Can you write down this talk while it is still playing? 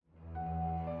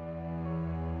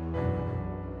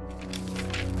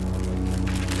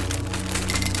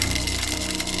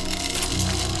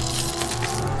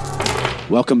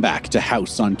Welcome back to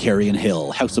House on Carrion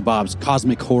Hill, House of Bob's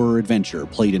cosmic horror adventure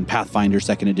played in Pathfinder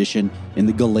 2nd Edition in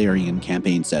the Galarian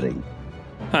campaign setting.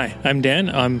 Hi, I'm Dan.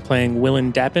 I'm playing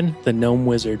Willen Dappin, the Gnome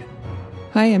Wizard.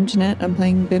 Hi, I'm Jeanette. I'm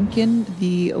playing Bimkin,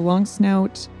 the long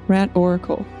snout rat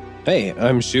oracle. Hey,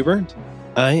 I'm Schubert.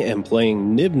 I am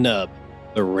playing Nibnub,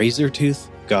 the razor-tooth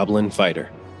goblin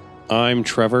fighter. I'm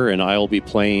Trevor, and I'll be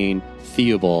playing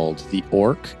Theobald, the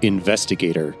orc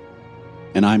investigator.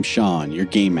 And I'm Sean, your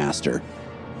game master.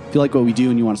 If you like what we do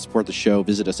and you want to support the show,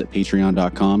 visit us at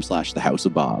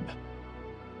patreon.com/thehouseofbob.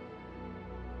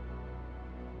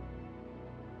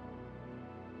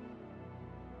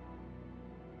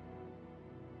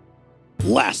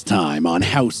 Last time on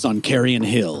House on Carrion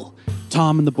Hill,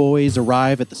 Tom and the boys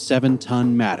arrive at the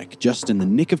 7-ton Matic just in the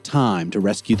nick of time to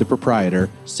rescue the proprietor,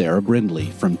 Sarah Brindley,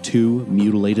 from 2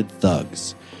 mutilated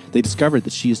thugs. They discovered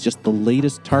that she is just the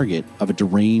latest target of a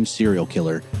deranged serial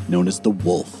killer known as the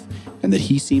Wolf, and that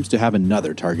he seems to have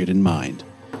another target in mind.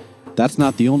 That's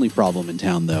not the only problem in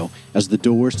town, though, as the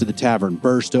doors to the tavern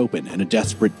burst open and a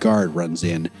desperate guard runs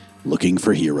in, looking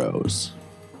for heroes.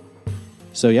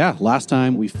 So yeah, last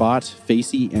time we fought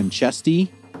Facey and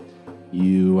Chesty.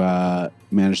 You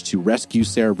managed to rescue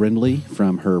Sarah Brindley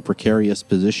from her precarious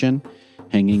position,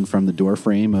 hanging from the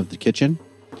doorframe of the kitchen.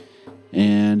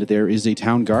 And there is a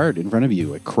town guard in front of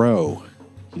you, a crow.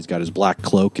 He's got his black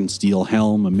cloak and steel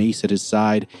helm, a mace at his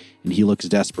side, and he looks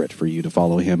desperate for you to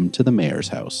follow him to the mayor's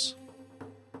house.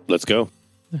 Let's go.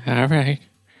 All right.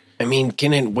 I mean,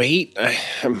 can it wait?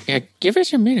 Yeah, give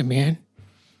us a minute, man.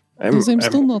 Because I'm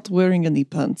still not wearing any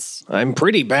pants. I'm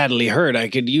pretty badly hurt. I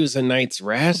could use a night's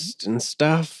rest and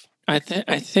stuff. I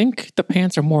think the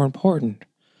pants are more important.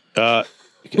 I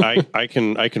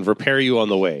can repair you on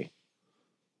the way.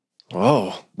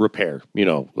 Oh, Repair,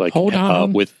 like Hold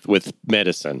on. with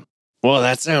medicine. well,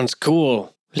 that sounds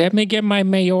cool. Let me get my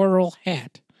mayoral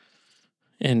hat.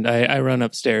 And I run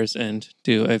upstairs and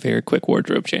do a very quick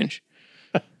wardrobe change.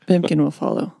 Bimkin will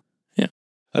follow.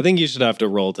 I think you should have to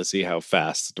roll to see how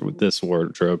fast this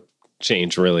wardrobe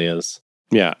change really is.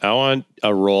 Yeah, I want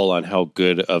a roll on how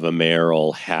good of a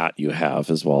mayoral hat you have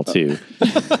as well, too.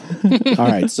 All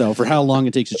right, so for how long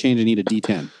it takes to change, I need a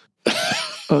D10.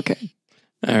 Okay.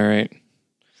 All right.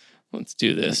 Let's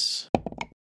do this.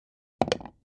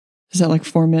 Is that like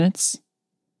 4 minutes?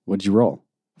 What'd you roll?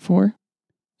 4?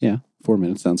 Yeah, 4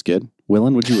 minutes sounds good.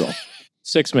 Willen, what'd you roll?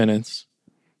 6 minutes.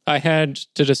 I had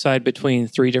to decide between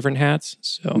 3 different hats,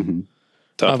 so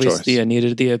Tough obviously choice. I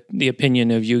needed the opinion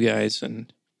of you guys,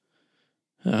 and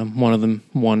one of them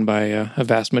won by a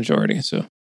vast majority. So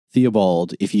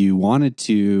Theobald, if you wanted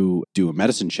to do a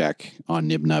medicine check on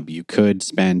Nibnub, you could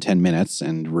spend 10 minutes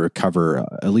and recover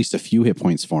at least a few hit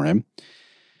points for him.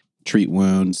 Treat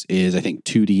wounds is, I think,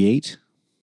 2d8.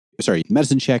 Sorry,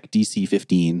 medicine check, DC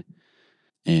 15.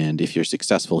 And if you're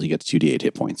successful, he gets 2d8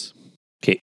 hit points.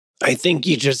 I think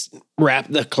you just wrap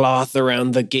the cloth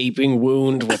around the gaping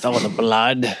wound with all the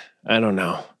blood. I don't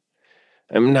know.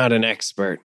 I'm not an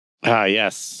expert. Ah,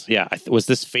 yes. Yeah. Was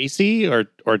this Facey or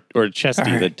Chesty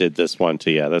All right. that did this one to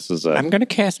you? This is I'm going to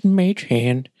cast Mage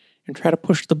Hand and try to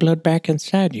push the blood back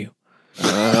inside you.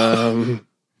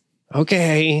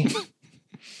 Okay.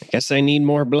 I guess I need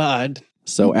more blood.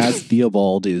 So as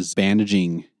Theobald is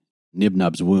bandaging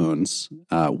Nibnub's wounds,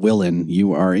 Willen,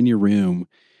 you are in your room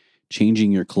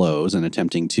changing your clothes and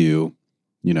attempting to,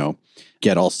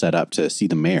 get all set up to see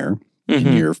the mayor.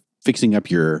 And you're fixing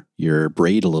up your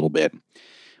braid a little bit.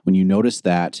 When you notice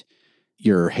that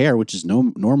your hair, which is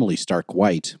normally stark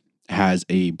white, has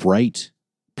a bright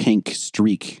pink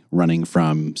streak running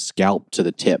from scalp to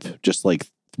the tip, just like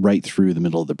right through the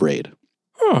middle of the braid.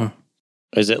 Huh.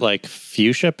 Is it like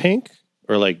fuchsia pink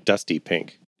or like dusty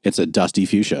pink? It's a dusty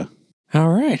fuchsia. All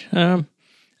right.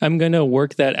 I'm going to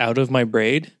work that out of my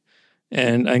braid,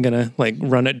 and I'm going to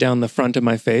run it down the front of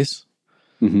my face.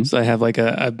 Mm-hmm. So I have like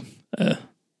a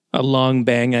long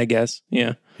bang, I guess.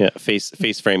 Yeah. Yeah, face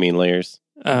framing layers.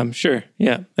 Sure.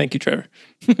 Yeah. Thank you, Trevor.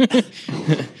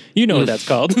 You know what that's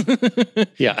called.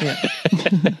 Yeah.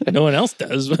 No one else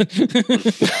does.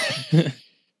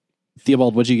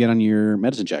 Theobald, what'd you get on your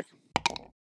medicine check?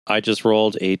 I just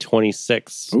rolled a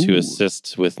 26 to Ooh.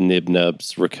 assist with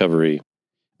Nibnub's recovery.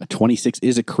 A 26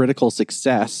 is a critical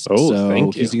success. Oh, so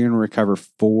thank you. he's going to recover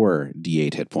 4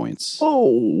 d8 hit points. Oh,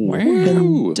 Wow.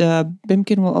 And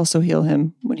Bimkin will also heal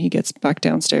him when he gets back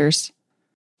downstairs.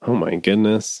 oh my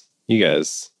goodness. You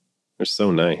guys are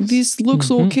so nice. This looks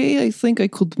Mhm. okay. I think I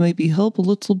could maybe help a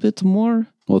little bit more.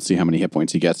 Well, let's see how many hit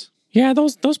points he gets. Yeah,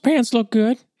 those pants look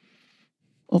good.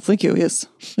 Oh, thank you. Yes.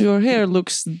 Your hair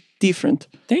looks different.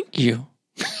 Thank you.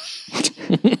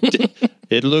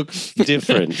 It looks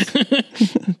different.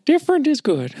 Different is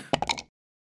good.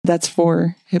 That's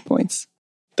 4 hit points.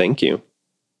 Thank you.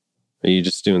 Are you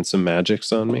just doing some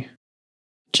magics on me?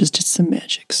 Just some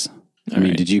magics. I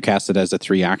mean, did you cast it as a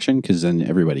 3 action? Because then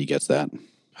everybody gets that.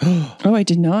 Oh, I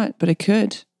did not, but I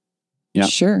could. Yeah.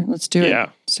 Sure, let's do it. Yeah,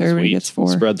 So everybody sweet. gets 4.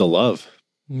 Spread the love.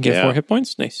 Get Yeah. 4 hit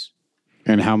points? Nice.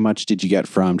 And how much did you get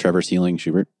from Trevor's healing,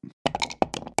 Schubert?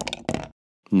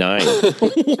 9.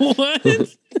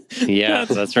 What? Yeah,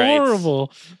 that's right.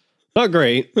 Horrible. Not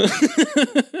great.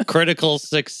 Critical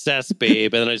success,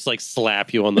 babe. And then I just like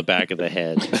slap you on the back of the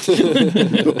head.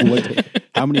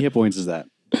 How many hit points is that?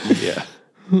 Yeah.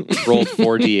 Rolled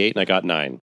 4d8 and I got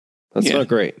 9. That's Yeah. not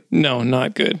great, No,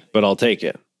 not good. but I'll take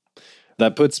it.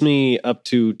 That puts me up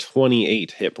to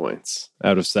 28 hit points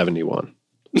out of 71.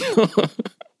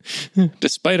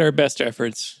 Despite our best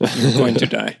efforts, you're going to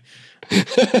die.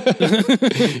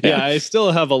 Yeah, I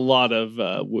still have a lot of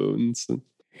wounds.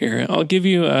 Here, I'll give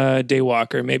you a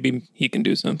Daywalker. Maybe he can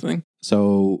do something.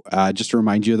 So, just to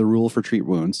remind you of the rule for treat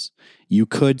wounds, you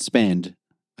could spend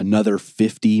another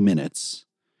 50 minutes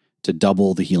to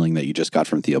double the healing that you just got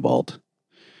from Theobald.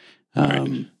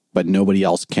 Right. But nobody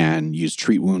else can use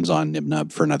treat wounds on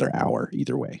Nibnub for another hour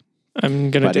either way.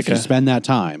 I'm going to But if take you spend that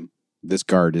time, this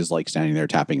guard is like standing there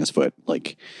tapping his foot.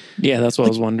 Like, Yeah, that's what I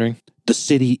was wondering. the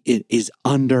city is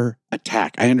under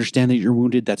attack. I understand that you're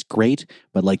wounded. That's great.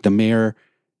 But like the mayor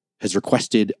has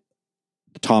requested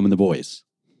Tom and the boys,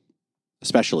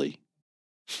 especially.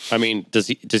 I mean, does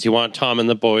he want Tom and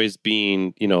the boys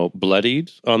being,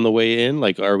 bloodied on the way in?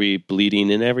 Like, are we bleeding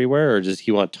in everywhere? Or does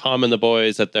he want Tom and the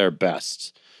boys at their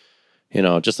best?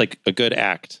 Just like a good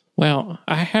act. Well,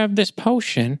 I have this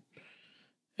potion,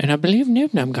 and I believe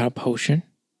Nibnum got a potion,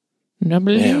 and I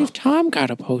believe Yeah. Tom got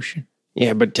a potion.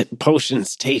 Yeah, but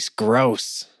potions taste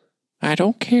gross. I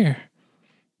don't care.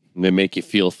 They make you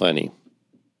feel funny.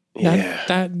 Yeah,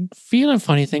 That feeling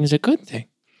funny thing is a good thing.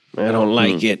 I don't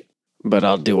like it, but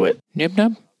I'll do it.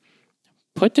 Nibnum,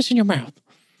 put this in your mouth.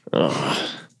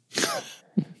 Oh.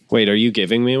 Wait, are you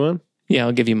giving me one? Yeah,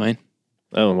 I'll give you mine.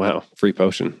 Oh, wow. Free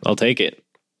potion. I'll take it.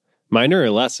 Minor or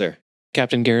lesser?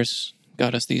 Captain Garrus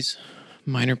got us these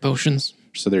minor potions.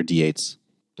 So they're D8s.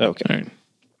 Okay. All right.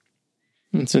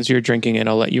 And since you're drinking it,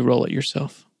 I'll let you roll it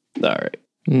yourself. All right.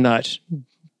 Not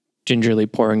gingerly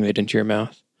pouring it into your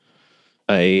mouth.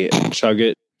 I chug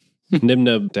it,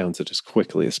 Nibnub downs it as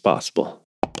quickly as possible.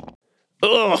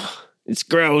 Ugh, it's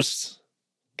gross.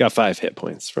 Got 5 hit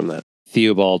points from that.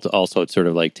 Theobald also sort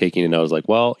of like taking it out, was like,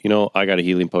 well, I got a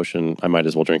healing potion. I might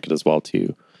as well drink it as well,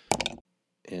 too.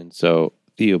 And so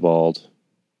Theobald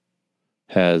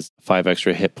has 5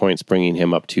 extra hit points, bringing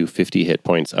him up to 50 hit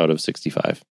points out of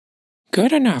 65.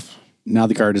 Good enough. Now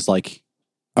the guard is like,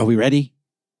 are we ready?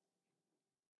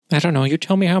 I don't know. You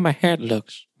tell me how my head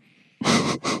looks.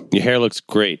 Your hair looks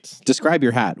great. Describe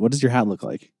your hat. What does your hat look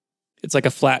like? It's like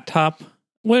a flat top.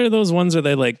 What are those ones where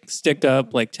they like stick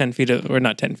up like 10 feet, or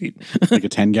not 10 feet? Like a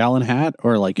 10-gallon hat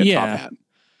or like a top hat?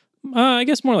 I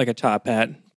guess more like a top hat.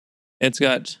 It's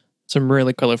got some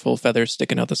really colorful feathers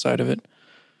sticking out the side of it.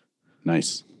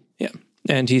 Nice.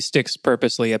 And he sticks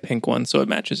purposely a pink one so it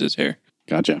matches his hair.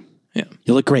 Gotcha. Yeah.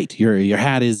 You look great. Your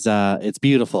hat is, it's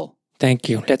beautiful. Thank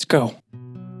you. Let's go.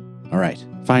 All right.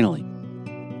 Finally.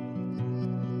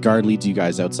 Guard leads you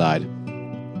guys outside.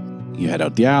 You head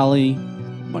out the alley.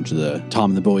 A bunch of the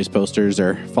Tom and the Boys posters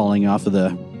are falling off of the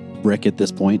brick at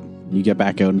this point. You get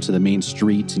back out into the main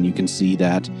street and you can see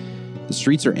that the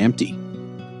streets are empty.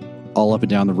 All up and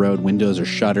down the road, windows are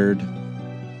shuttered.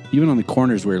 Even on the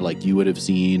corners where like you would have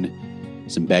seen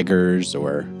some beggars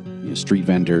or street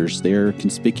vendors, they're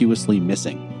conspicuously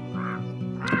missing.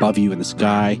 Above you in the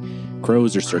sky,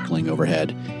 crows are circling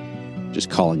overhead, just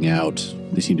calling out.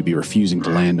 They seem to be refusing to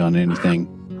land on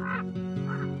anything.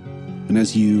 And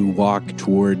as you walk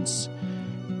towards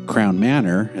Crown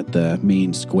Manor at the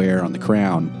main square on the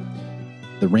Crown,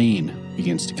 the rain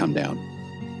begins to come down.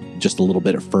 Just a little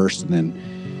bit at first, and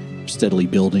then steadily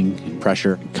building in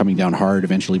pressure, coming down hard.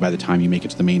 Eventually, by the time you make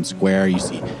it to the main square, you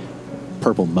see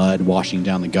purple mud washing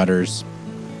down the gutters.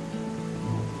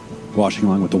 Washing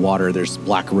along with the water, there's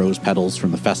black rose petals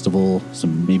from the festival,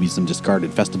 maybe some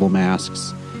discarded festival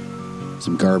masks,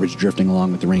 some garbage drifting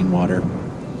along with the rainwater.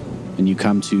 And you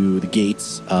come to the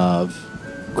gates of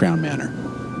Crown Manor.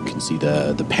 You can see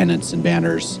the pennants and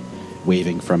banners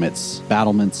waving from its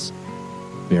battlements,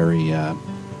 very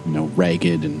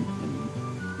ragged and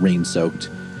rain-soaked.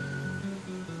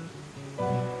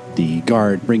 The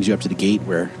guard brings you up to the gate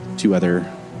where 2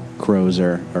 other crows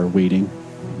are waiting.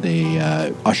 They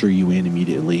usher you in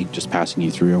immediately, just passing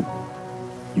you through.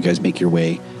 You guys make your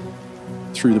way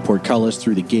through the portcullis,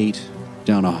 through the gate,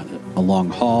 down a a long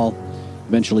hall,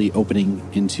 eventually opening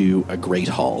into a great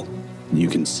hall. You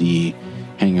can see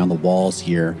hanging on the walls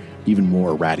here even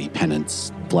more ratty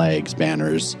pennants, flags,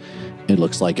 banners. It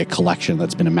looks like a collection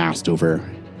that's been amassed over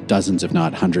dozens, if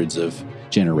not hundreds of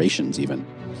generations even.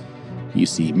 You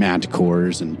see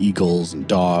manticores and eagles and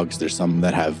dogs. There's some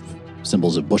that have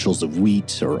symbols of bushels of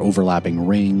wheat or overlapping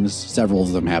rings. Several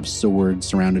of them have swords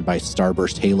surrounded by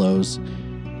starburst halos.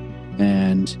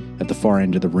 And at the far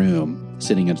end of the room,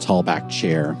 sitting in a tall back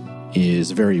chair,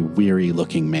 is a very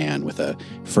weary-looking man with a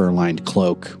fur-lined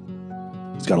cloak.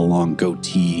 He's got a long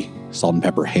goatee, salt and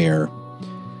pepper hair.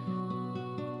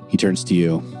 He turns to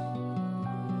you.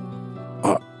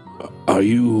 Are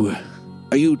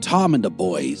you Tom and the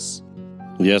boys?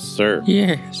 Yes, sir.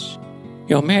 Yes,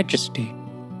 Your Majesty.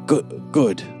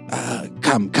 Good.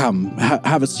 Come.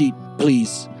 Have a seat,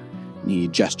 please. He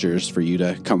gestures for you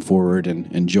to come forward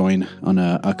and join on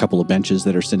a couple of benches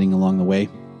that are sitting along the way.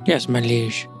 Yes, my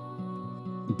liege.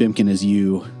 Bimkin, as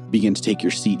you begin to take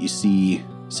your seat, you see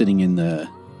sitting in the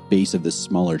base of this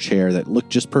smaller chair that looked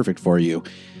just perfect for you,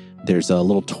 there's a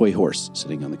little toy horse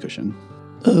sitting on the cushion.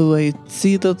 Oh, I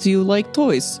see that you like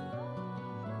toys.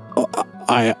 Oh,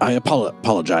 I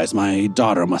apologize. My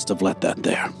daughter must have left that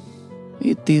there.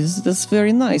 That's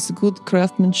very nice. Good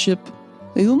craftsmanship.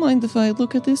 Do you mind if I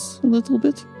look at this a little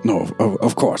bit? No,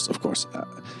 of course.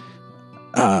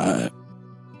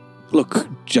 Look,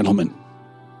 gentlemen.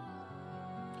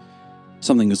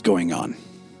 Something is going on.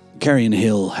 Carrion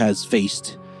Hill has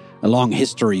faced a long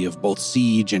history of both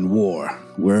siege and war.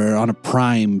 We're on a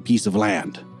prime piece of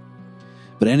land.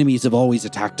 But enemies have always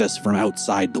attacked us from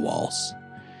outside the walls.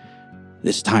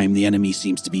 This time the enemy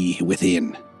seems to be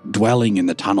within, dwelling in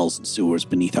the tunnels and sewers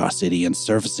beneath our city and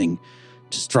surfacing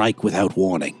to strike without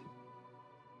warning.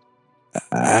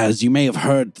 As you may have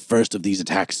heard, the first of these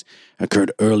attacks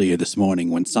occurred earlier this morning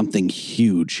when something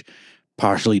huge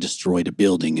partially destroyed a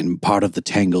building in part of the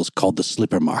Tangles called the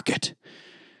Slipper Market.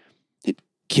 It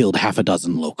killed half a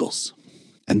dozen locals.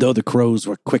 And though the Crows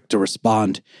were quick to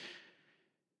respond,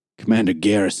 Commander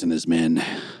Garrus and his men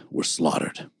were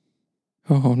slaughtered.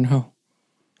 Oh, no.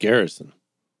 Garrison.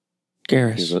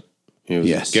 Garrus. He was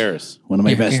Yes. Garrus. One of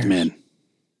my Yeah, best Garrus. men.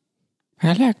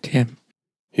 I liked him.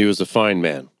 He was a fine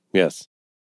man. Yes.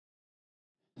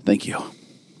 Thank you.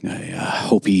 I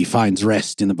hope he finds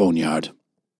rest in the boneyard.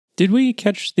 Did we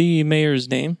catch the mayor's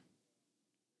name?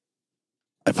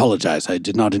 I apologize, I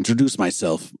did not introduce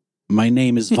myself. My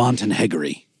name is Vonton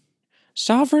Heggery.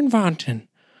 Sovereign Vonton.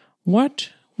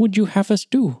 What would you have us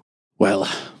do? Well,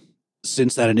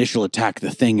 since that initial attack, the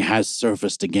thing has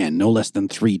surfaced again, no less than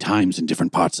 3 times in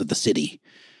different parts of the city.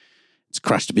 It's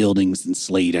crushed buildings and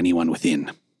slayed anyone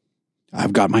within.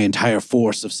 I've got my entire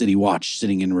force of City Watch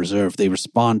sitting in reserve. They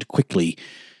respond quickly,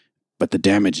 but the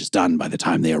damage is done by the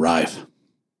time they arrive.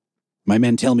 My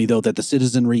men tell me, though, that the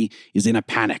citizenry is in a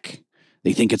panic.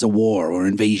 They think it's a war or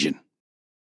invasion.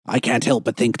 I can't help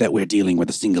but think that we're dealing with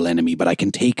a single enemy, but I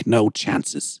can take no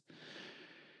chances.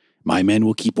 My men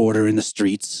will keep order in the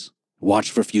streets, watch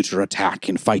for future attack,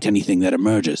 and fight anything that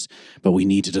emerges, but we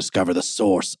need to discover the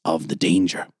source of the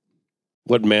danger.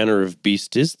 What manner of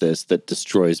beast is this that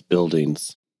destroys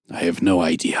buildings? I have no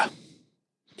idea.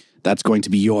 That's going to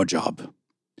be your job.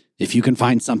 If you can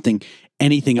find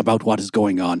anything about what is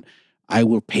going on, I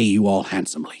will pay you all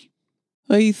handsomely.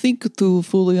 I think to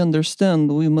fully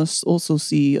understand, we must also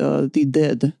see the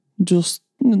dead, just,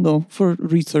 for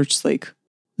research sake.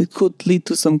 It could lead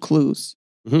to some clues.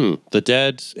 The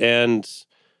dead and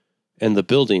the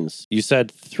buildings. You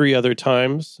said 3 other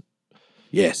times?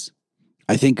 Yes.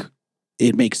 I think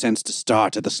it makes sense to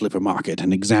start at the Slipper Market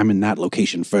and examine that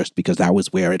location first because that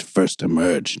was where it first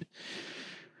emerged.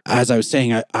 As I was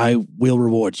saying, I will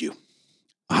reward you.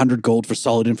 100 gold for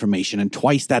solid information and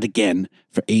twice that again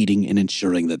for aiding in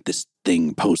ensuring that this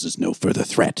thing poses no further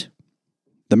threat.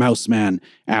 The mouse man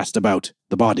asked about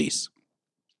the bodies.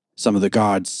 Some of the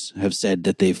guards have said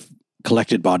that they've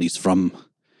collected bodies from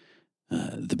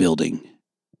the building.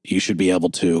 You should be able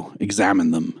to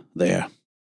examine them there.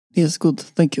 Yes, good.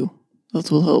 Thank you.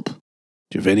 That will help. Do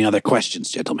you have any other questions,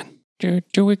 gentlemen?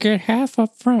 Do we get half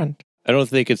up front? I don't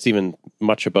think it's even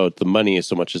much about the money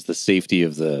so much as the safety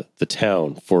of the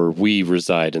town, for we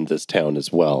reside in this town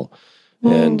as well.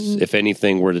 And if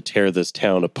anything were to tear this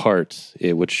town apart,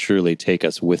 it would surely take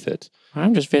us with it.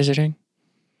 I'm just visiting.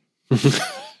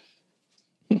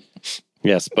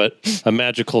 Yes, but a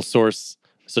magical source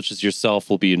such as yourself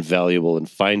will be invaluable in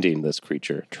finding this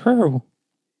creature. True.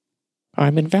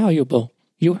 I'm invaluable.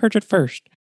 You heard it first.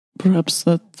 Perhaps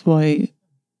that's why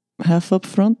half up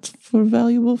front for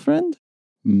valuable friend?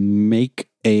 Make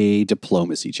a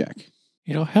diplomacy check.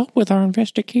 It'll help with our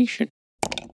investigation.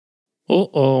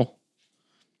 Uh-oh.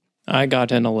 I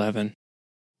got an 11.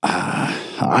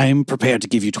 I'm prepared to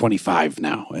give you 25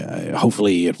 now.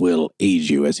 Hopefully it will aid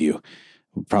you, as you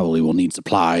probably will need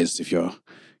supplies if you're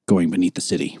going beneath the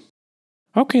city.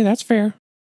 Okay, that's fair.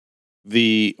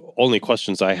 The only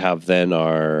questions I have then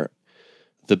are,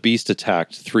 the beast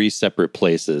attacked 3 separate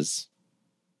places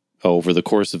over the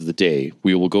course of the day.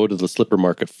 We will go to the Slipper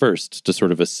Market first to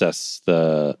sort of assess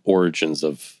the origins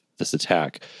of this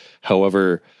attack.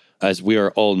 However, as we are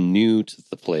all new to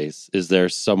the place, is there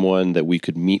someone that we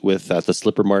could meet with at the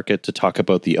Slipper Market to talk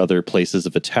about the other places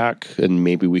of attack? And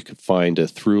maybe we could find a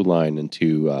through line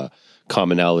into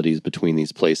commonalities between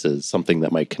these places, something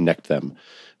that might connect them.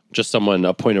 Just someone,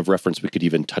 a point of reference we could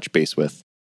even touch base with.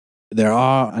 There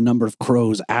are a number of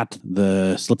crows at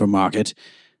the Slipper Market.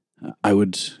 I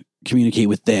would communicate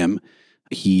with them.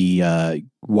 He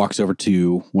walks over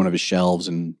to one of his shelves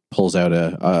and pulls out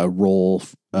a roll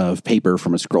of paper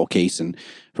from a scroll case and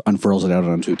unfurls it out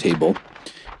onto a table.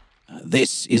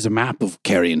 This is a map of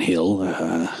Carrion Hill.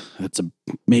 It's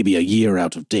maybe a year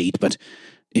out of date, but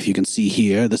if you can see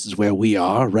here, this is where we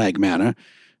are, Rag Manor.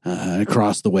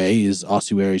 Across the way is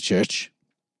Ossuary Church.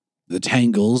 The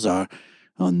Tangles are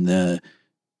on the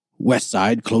west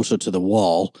side, closer to the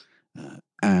wall,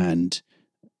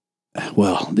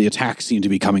 the attacks seem to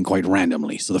be coming quite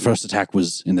randomly. So the first attack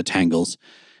was in the Tangles,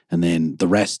 and then the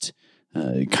rest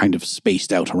kind of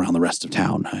spaced out around the rest of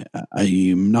town. I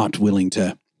am not willing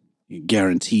to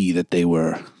guarantee that they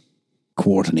were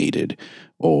coordinated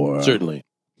or Certainly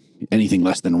anything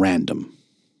less than random.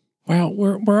 Well,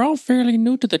 we're all fairly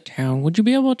new to the town. Would you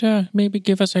be able to maybe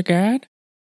give us a guide?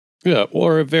 Yeah,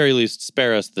 or at very least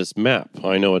spare us this map.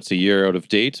 I know it's a year out of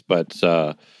date, but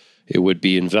it would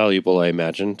be invaluable, I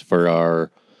imagine, for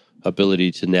our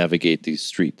ability to navigate these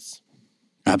streets.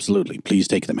 Absolutely. Please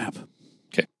take the map.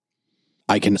 Okay.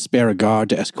 I can spare a guard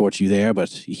to escort you there, but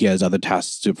he has other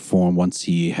tasks to perform once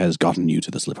he has gotten you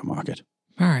to the Slipper Market.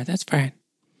 All right, that's fine.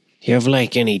 You have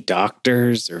any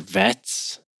doctors or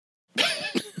vets?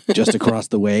 Just across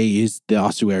the way is the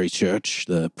Ossuary Church.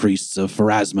 The priests of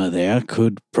Pharasma there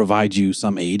could provide you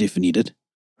some aid if needed.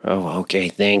 Oh, okay,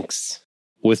 thanks.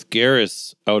 With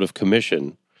Garrus out of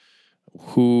commission,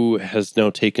 who has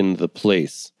now taken the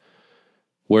place?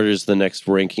 Where is the next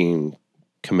ranking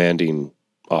commanding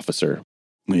officer?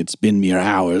 It's been mere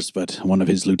hours, but one of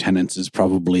his lieutenants is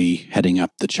probably heading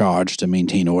up the charge to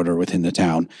maintain order within the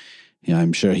town. Yeah,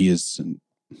 I'm sure he is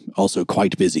also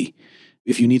quite busy.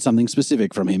 If you need something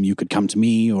specific from him, you could come to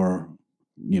me or,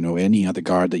 any other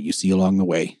guard that you see along the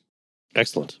way.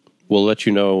 Excellent. We'll let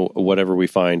you know whatever we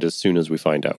find as soon as we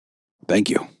find out. Thank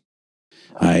you.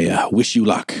 I wish you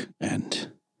luck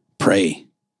and pray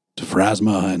to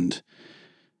Pharasma and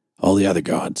all the other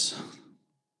gods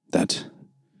that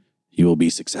you will be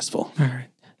successful. All right.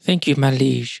 Thank you, my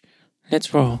liege.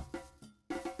 Let's roll.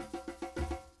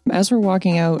 As we're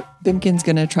walking out, Bimkin's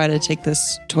going to try to take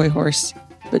this toy horse,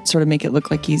 but sort of make it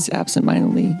look like he's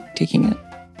absentmindedly taking it.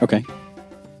 Okay.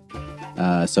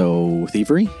 So,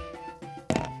 thievery?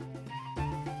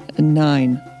 A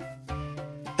 9.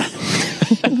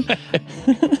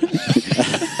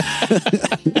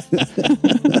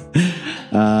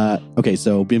 Okay,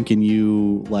 so Bimkin,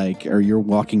 you're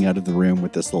walking out of the room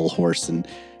with this little horse and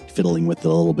fiddling with it a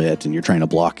little bit, and you're trying to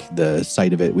block the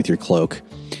sight of it with your cloak.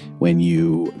 When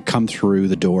you come through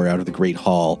the door out of the Great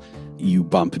Hall, you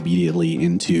bump immediately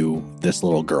into this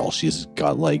little girl. She's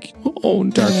got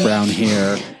dark brown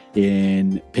hair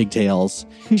in pigtails.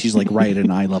 She's right at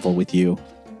an eye level with you.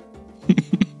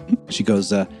 She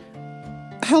goes,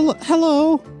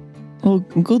 hello. Oh,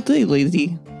 good day,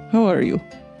 lady. How are you?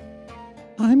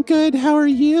 I'm good. How are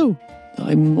you?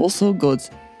 I'm also good.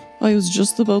 I was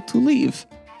just about to leave.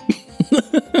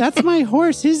 That's my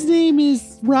horse. His name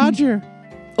is Roger.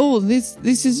 Oh, this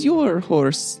is your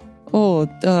horse. Oh,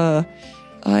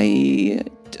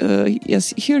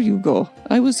 yes, here you go.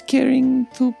 I was carrying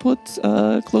to put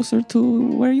closer to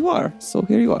where you are, so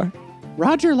here you are.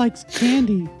 Roger likes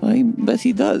candy. I bet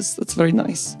he does. That's very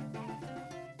nice.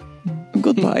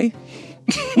 Goodbye.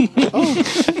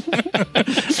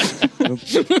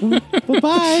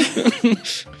 Bye-bye.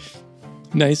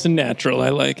 Nice and natural. I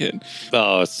like it.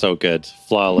 Oh, it's so good.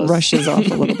 Flawless. Rushes off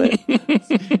a little bit.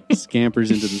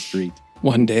 Scampers into the street.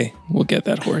 One day we'll get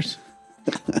that horse.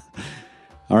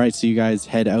 All right, so you guys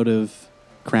head out of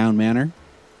Crown Manor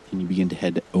and you begin to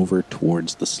head over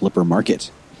towards the Slipper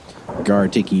Market. The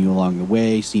guard taking you along the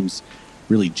way seems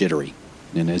really jittery.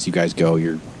 And as you guys go,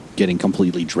 you're getting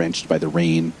completely drenched by the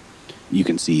rain. You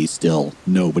can see still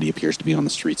nobody appears to be on the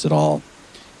streets at all.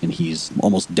 And he's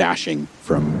almost dashing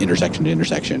from intersection to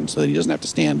intersection so that he doesn't have to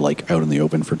stand out in the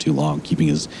open for too long, keeping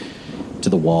his to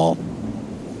the wall.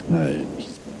 He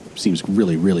seems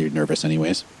really, really nervous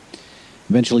anyways.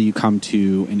 Eventually you come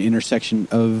to an intersection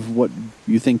of what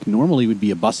you think normally would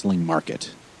be a bustling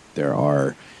market. There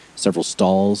are several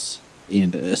stalls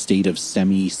in a state of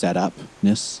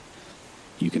semi-set-upness.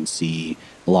 You can see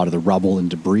a lot of the rubble and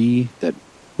debris that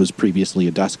was previously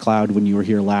a dust cloud when you were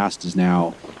here last is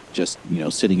now just,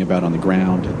 sitting about on the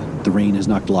ground. The rain has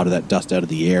knocked a lot of that dust out of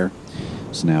the air,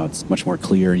 so now it's much more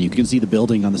clear. And you can see the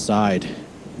building on the side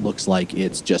looks like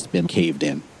it's just been caved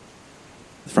in.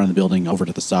 The front of the building over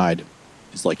to the side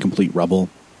is like complete rubble.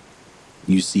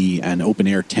 You see an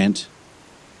open-air tent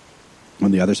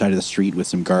on the other side of the street with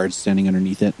some guards standing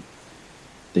underneath it.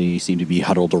 They seem to be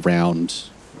huddled around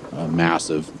a mass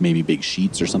of maybe big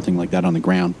sheets or something like that on the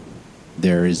ground.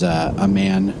 There is a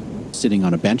man sitting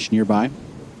on a bench nearby.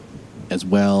 As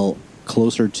well,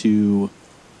 closer to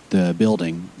the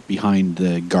building, behind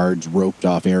the guards'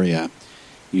 roped-off area,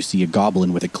 you see a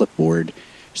goblin with a clipboard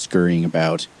scurrying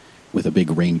about with a big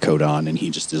raincoat on, and he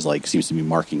just is seems to be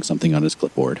marking something on his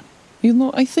clipboard.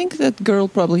 I think that girl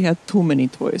probably had too many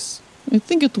toys. I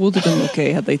think it would have been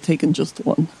okay had they taken just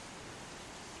one.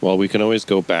 Well, we can always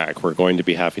go back. We're going to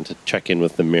be having to check in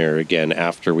with the mirror again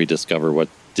after we discover what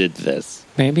did this.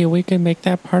 Maybe we can make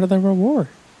that part of the reward.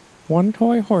 One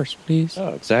toy horse, please.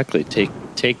 Oh, exactly.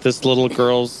 Take this little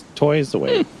girl's toys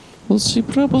away. Well, she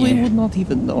probably would not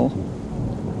even know.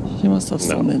 She must have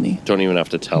so many. Don't even have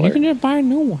to tell You her. can just buy a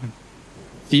new one.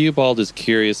 Theobald is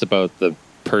curious about the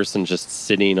person just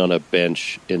sitting on a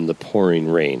bench in the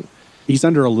pouring rain. He's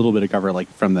under a little bit of cover,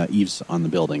 from the eaves on the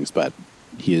buildings, but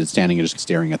he is standing and just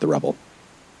staring at the rubble.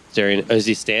 Staring? Is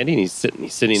he standing? He's sitting.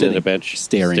 He's sitting on a bench,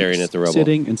 staring at the rubble.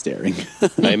 Sitting and staring.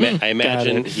 I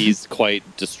imagine he's quite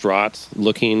distraught,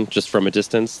 looking just from a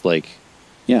distance.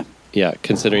 Yeah.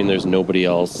 Considering there's nobody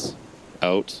else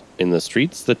out in the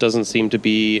streets that doesn't seem to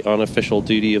be on official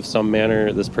duty of some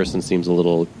manner, this person seems a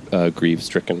little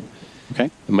grief-stricken.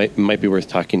 Okay. It might be worth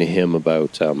talking to him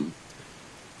about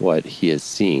what he has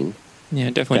seen.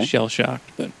 Yeah, definitely Okay.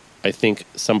 shell-shocked, but... I think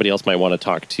somebody else might want to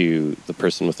talk to the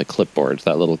person with the clipboard.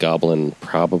 That little goblin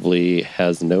probably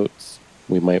has notes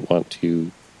we might want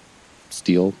to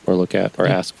steal or look at or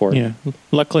ask for. Yeah,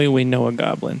 luckily we know a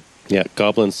goblin. Yeah,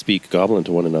 goblins speak goblin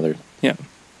to one another. Yeah.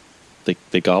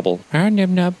 They gobble.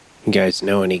 Nib-nub. You guys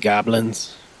know any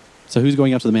goblins? So who's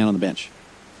going up to the man on the bench?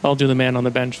 I'll do the man on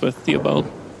the bench with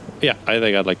Theobald. Yeah, I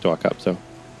think I'd like to walk up, so...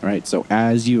 All right, so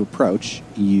as you approach,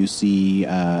 you see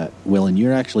Will, and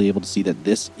you're actually able to see that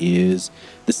this is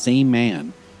the same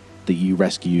man that you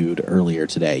rescued earlier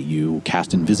today. You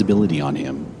cast invisibility on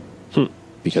him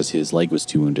because his leg was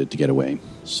too wounded to get away.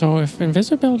 So if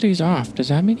invisibility's off, does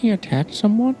that mean he attacked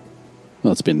someone?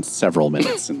 Well, it's been several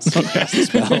minutes since you cast the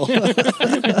spell.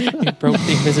 He broke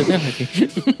the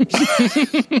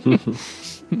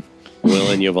invisibility.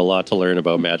 Will, and you have a lot to learn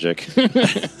about magic.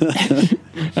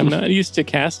 I'm not used to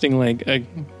casting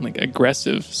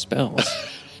aggressive spells.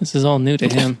 This is all new to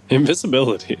him.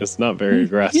 Invisibility is not very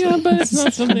aggressive. Yeah, but it's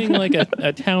not something like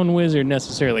a town wizard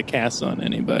necessarily casts on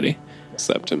anybody.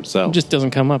 Except himself. It just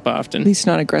doesn't come up At often. least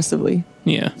not aggressively.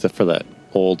 Yeah. Except for that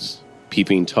old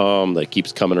peeping Tom that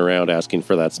keeps coming around asking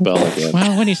for that spell again.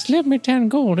 Well, when he slipped me 10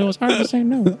 gold, it was hard to say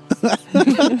no.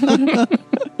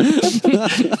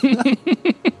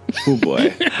 Oh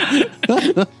boy.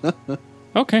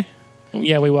 Okay.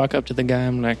 Yeah, we walk up to the guy.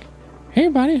 I'm like, hey,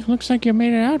 buddy, looks like you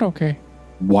made it out okay.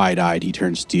 Wide-eyed, he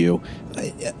turns to you.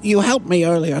 You helped me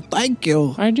earlier. Thank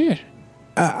you. I did.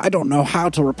 I don't know how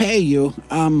to repay you.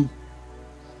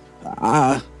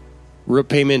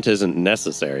 Repayment isn't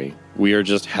necessary. We are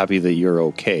just happy that you're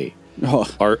okay.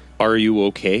 Oh, Are you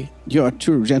okay? You're a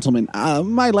true gentleman.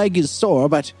 My leg is sore,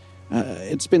 but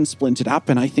it's been splinted up,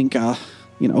 and I think,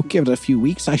 give it a few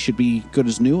weeks, I should be good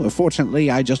as new.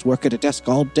 Fortunately, I just work at a desk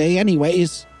all day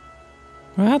anyways.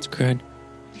 Well, that's good.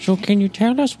 So can you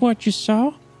tell us what you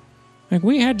saw?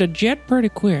 We had to jet pretty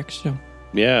quick, so...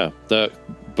 Yeah.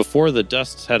 Before the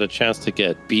dust had a chance to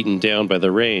get beaten down by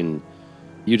the rain,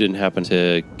 you didn't happen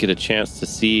to get a chance to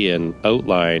see an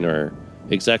outline or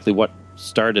exactly what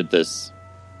started this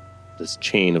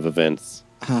chain of events.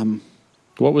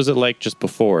 What was it like just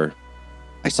before?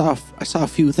 I saw a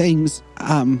few things.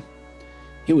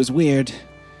 It was weird.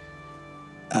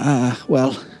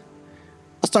 Well,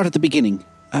 I'll start at the beginning.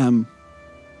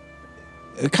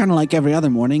 Kind of like every other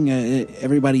morning,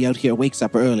 everybody out here wakes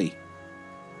up early.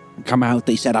 Come out,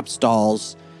 they set up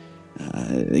stalls,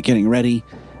 they're getting ready,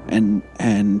 and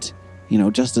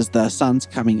just as the sun's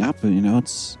coming up,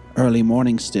 it's early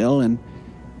morning still, and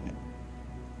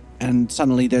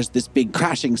suddenly there's this big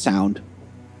crashing sound.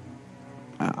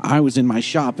 I was in my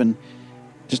shop, and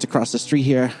just across the street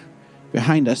here,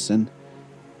 behind us, and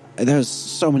there's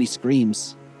so many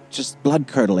screams, just blood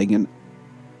curdling,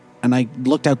 and I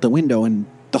looked out the window, and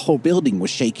the whole building was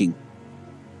shaking.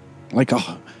 Like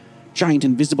a giant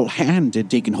invisible hand had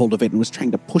taken hold of it and was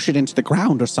trying to push it into the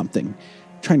ground or something,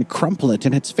 trying to crumple it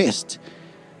in its fist.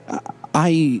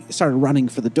 I started running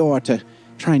for the door to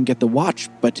try and get the watch,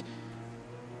 but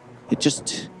it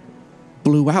just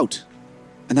blew out.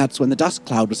 And that's when the dust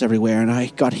cloud was everywhere, and I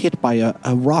got hit by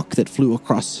a rock that flew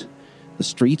across the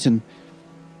street, and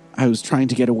I was trying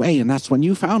to get away, and that's when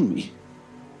you found me.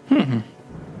 So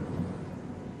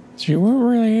you weren't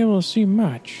really able to see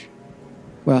much.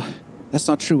 Well, that's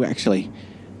not true, actually.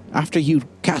 After you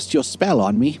cast your spell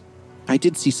on me, I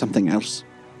did see something else.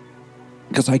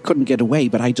 Because I couldn't get away,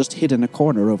 but I just hid in a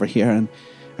corner over here, and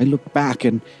I looked back,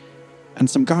 and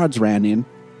some guards ran in.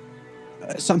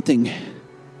 Something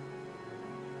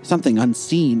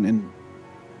unseen, and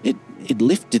it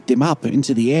lifted them up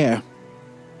into the air.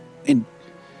 And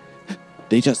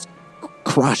they just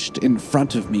crushed in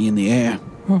front of me in the air.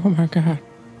 Oh my god.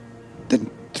 Then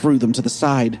threw them to the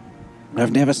side.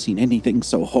 I've never seen anything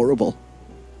so horrible.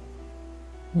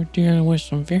 We're dealing with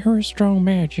some very strong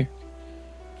magic.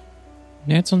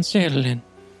 That's unsettling.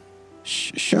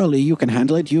 Surely you can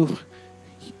handle it. You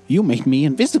make me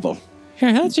invisible.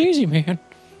 Yeah, that's easy, man.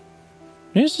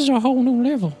 This is a whole new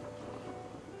level.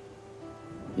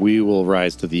 We will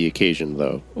rise to the occasion,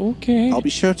 though. Okay. I'll be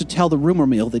sure to tell the rumor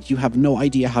mill that you have no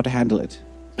idea how to handle it.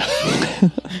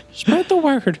 Spread the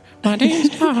word. My name's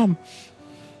Tom.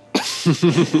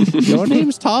 Your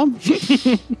name's Tom?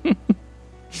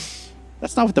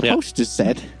 That's not what the poster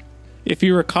said. If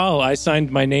you recall, I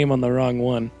signed my name on the wrong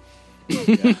one.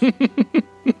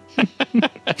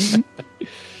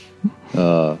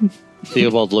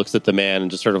 Theobald looks at the man and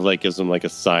just sort of like gives him like a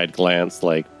side glance,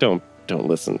 like, don't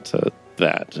listen to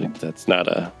that. That's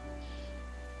not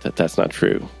that's not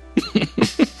true.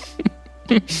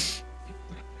 I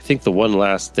think the one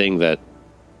last thing that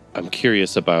I'm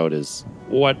curious about is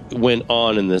what went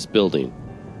on in this building.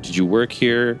 Did you work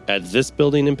here at this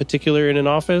building in particular in an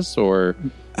office, or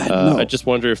No. I just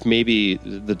wonder if maybe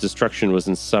the destruction was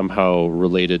somehow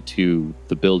related to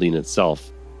the building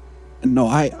itself. No,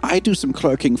 I do some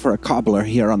clerking for a cobbler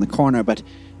here on the corner, but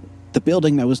the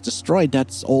building that was destroyed,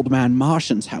 that's Old Man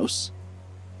Martian's house.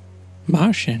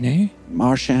 Martian, eh?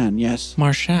 Martian, yes.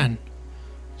 Martian.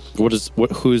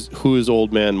 Who is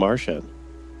Old Man Martian?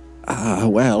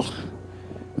 Well,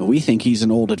 we think he's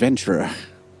an old adventurer.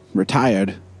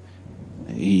 Retired.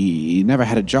 He never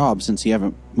had a job since he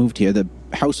ever moved here. The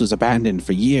house was abandoned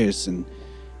for years, and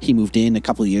he moved in a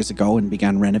couple of years ago and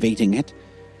began renovating it.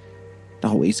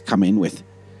 Always come in with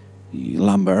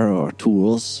lumber or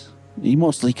tools. He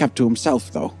mostly kept to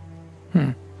himself, though.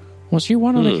 Was he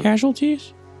one of the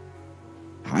casualties?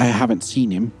 I haven't seen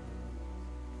him.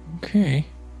 Okay.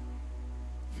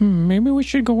 Maybe we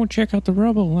should go and check out the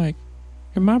rubble. Like,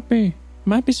 it might be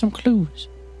some clues.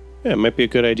 Yeah, it might be a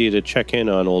good idea to check in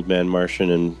on Old Man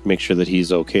Martian and make sure that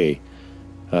he's okay.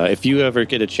 If you ever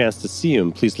get a chance to see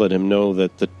him, please let him know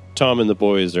that the Tom and the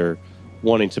boys are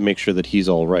wanting to make sure that he's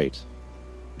all right.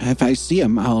 If I see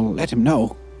him, I'll let him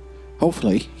know.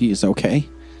 Hopefully, he is okay.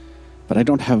 But I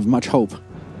don't have much hope.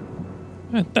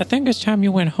 I think it's time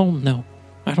you went home, though.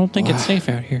 I don't think it's safe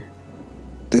out here.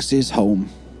 This is home.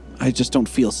 I just don't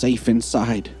feel safe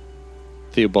inside.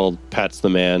 Theobald pats the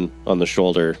man on the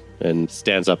shoulder and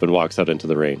stands up and walks out into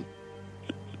the rain.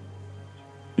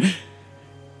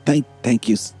 Thank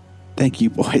you. Thank you,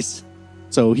 boys.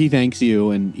 So he thanks you,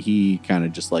 and he kind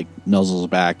of just like nuzzles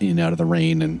back in out of the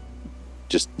rain, and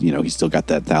just, he's still got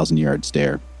that 1,000-yard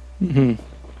stare. All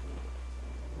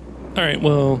right,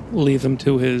 we'll leave him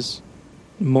to his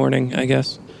morning, I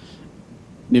guess.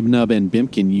 Nibnub and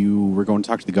Bimkin, you were going to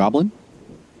talk to the goblin?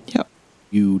 Yep.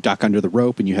 You duck under the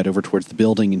rope and you head over towards the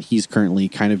building, and he's currently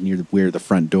kind of near where the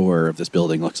front door of this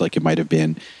building looks like it might have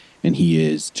been, and he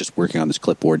is just working on this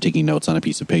clipboard, taking notes on a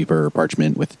piece of paper or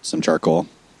parchment with some charcoal.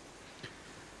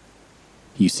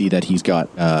 You see that he's got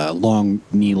a long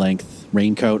knee-length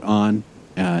raincoat on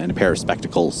and a pair of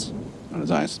spectacles on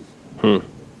his eyes.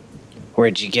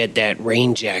 Where'd you get that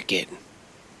rain jacket?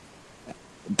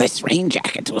 This rain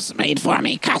jacket was made for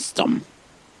me custom.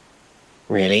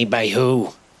 Really? By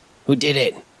who? Who did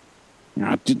it?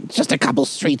 Just a couple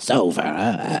streets over.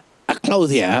 A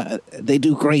clothier. They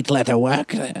do great leather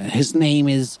work. His name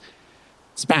is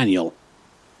Spaniel.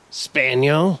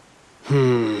 Spaniel?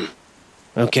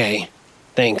 Okay.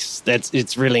 Thanks.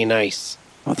 It's really nice.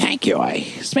 Oh, thank you. I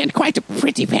spent quite a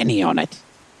pretty penny on it.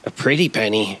 A pretty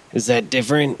penny? Is that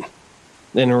different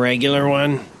than a regular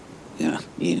one? Yeah,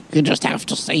 you just have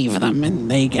to save them,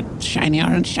 and they get shinier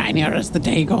and shinier as the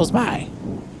day goes by.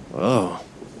 Oh.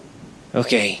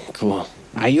 Okay, cool.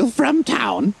 Are you from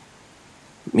town?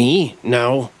 Me?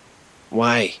 No.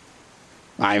 Why?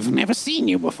 I've never seen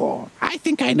you before. I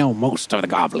think I know most of the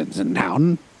goblins in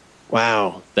town.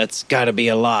 Wow, that's gotta be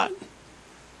a lot.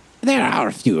 There are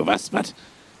a few of us, but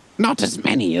not as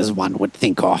many as one would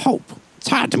think or hope. It's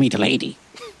hard to meet a lady.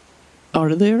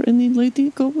 Are there any lady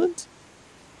goblins?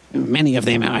 Many of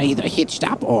them are either hitched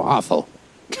up or awful.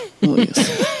 Oh, yes.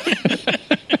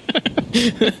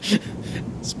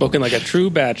 Spoken like a true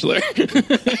bachelor.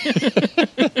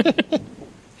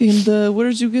 And where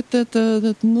did you get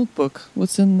that notebook?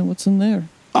 What's in there?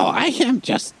 Oh, I am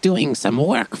just doing some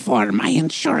work for my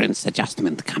insurance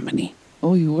adjustment company.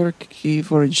 Oh, you work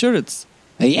for insurance.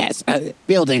 Yes, a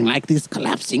building like this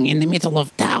collapsing in the middle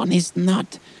of town is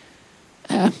not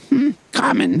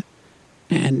common.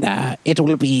 And it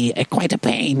will be quite a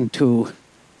pain to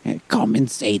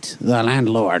compensate the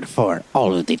landlord for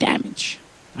all of the damage.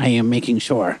 I am making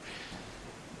sure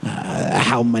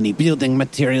how many building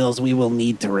materials we will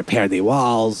need to repair the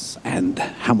walls and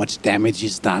how much damage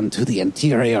is done to the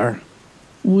interior.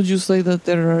 Would you say that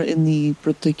there are any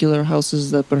particular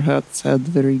houses that perhaps had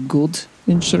very good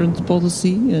insurance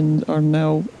policy and are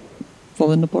now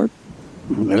falling apart?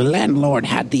 The landlord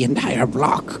had the entire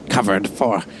block covered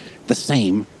for the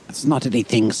same. It's not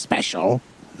anything special,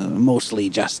 mostly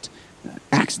just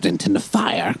accident and a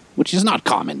fire, which is not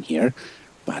common here,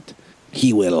 but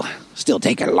he will still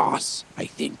take a loss, I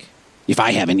think, if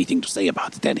I have anything to say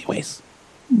about it anyways.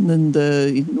 And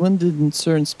when did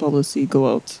insurance policy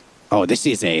go out? Oh, this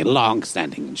is a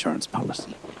long-standing insurance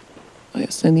policy.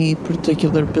 Yes, any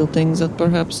particular buildings that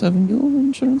perhaps have no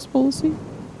insurance policy?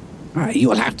 You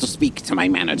will have to speak to my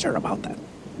manager about that.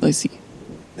 I see.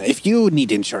 If you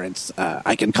need insurance,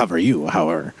 I can cover you.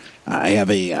 However, I have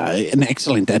an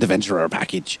excellent adventurer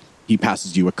package. He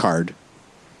passes you a card.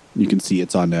 You can see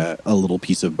it's on a little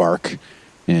piece of bark,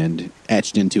 and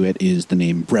etched into it is the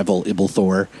name Breville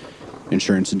Ibblethor,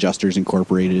 Insurance Adjusters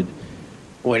Incorporated.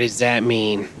 What does that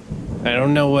mean? I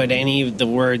don't know what any of the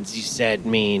words you said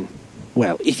mean.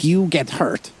 Well, if you get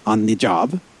hurt on the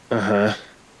job... Uh-huh.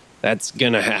 That's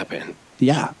gonna happen.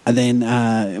 Yeah, and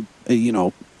then,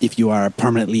 if you are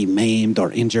permanently maimed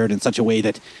or injured in such a way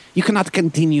that you cannot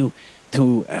continue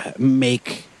to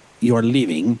make your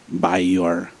living by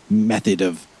your method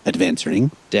of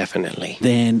adventuring... Definitely.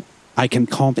 Then I can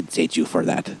compensate you for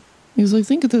that. Because I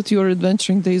think that your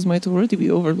adventuring days might already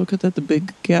be over. Look at that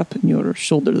big gap in your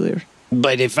shoulder there.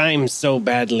 But if I'm so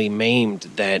badly maimed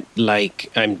that,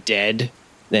 I'm dead,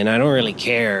 then I don't really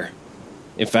care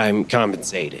if I'm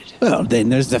compensated. Well, then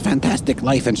there's a fantastic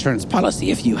life insurance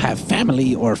policy. If you have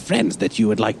family or friends that you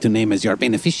would like to name as your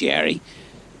beneficiary,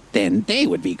 then they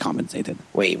would be compensated.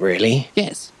 Wait, really?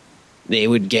 Yes. They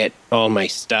would get all my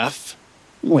stuff?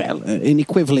 Well, an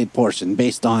equivalent portion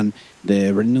based on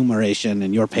the remuneration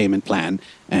and your payment plan.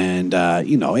 And,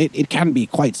 it can be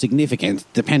quite significant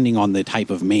depending on the type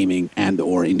of maiming and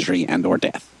or injury and or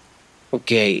death.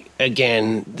 Okay,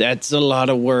 again, that's a lot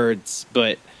of words,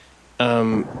 but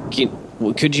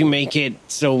could you make it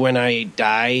so when I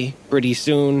die pretty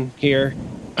soon here,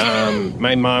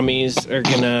 my mommies are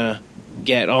gonna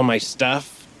get all my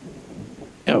stuff?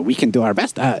 We can do our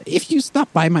best. If you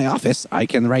stop by my office, I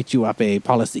can write you up a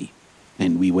policy,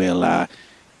 and we will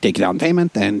take down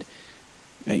payment. And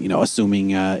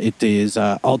assuming it is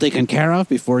all taken care of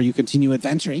before you continue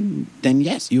adventuring, then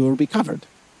yes, you will be covered.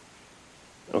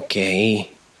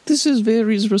 Okay. This is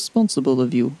very responsible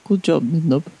of you. Good job,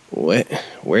 Midnub. What?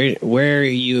 Where are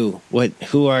you?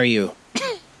 Who are you?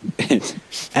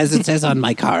 As it says on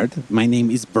my card, my name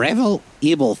is Breville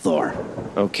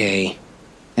Ibblethor. Okay.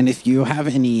 And if you have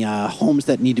any homes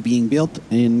that need to be built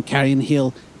in Carrion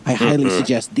Hill, I highly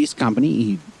suggest this company.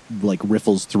 He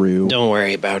riffles through. Don't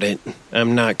worry about it.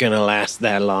 I'm not gonna last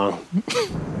that long.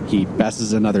 He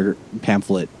passes another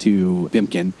pamphlet to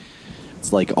Bimkin.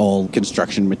 It's all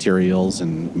construction materials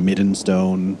and midden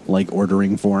stone,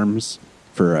 ordering forms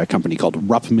for a company called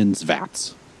Ruppman's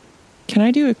Vats. Can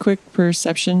I do a quick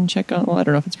perception check on... Well, I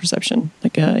don't know if it's perception.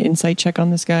 An insight check on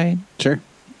this guy? Sure.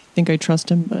 I think I trust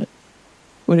him, but...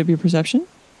 Would it be perception?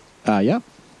 Yeah.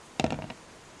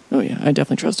 Oh, yeah. I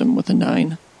definitely trust him with a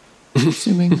 9.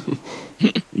 Assuming.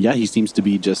 Yeah, he seems to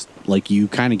be just, you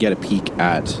kind of get a peek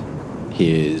at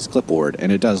his clipboard,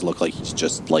 and it does look like he's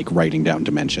just, writing down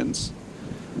dimensions.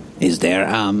 Is there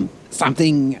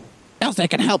something else I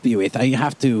can help you with? I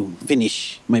have to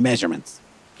finish my measurements.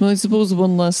 Well, I suppose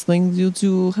one last thing. Did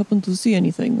you happen to see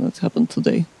anything that happened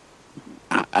today?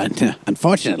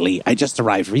 Unfortunately, I just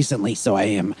arrived recently, so I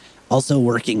am also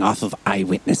working off of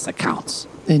eyewitness accounts.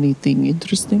 Anything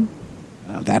interesting?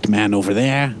 That man over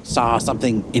there saw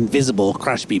something invisible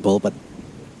crush people, but,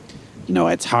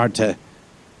 it's hard to...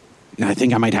 I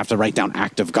think I might have to write down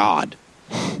Act of God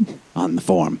on the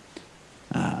form.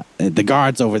 The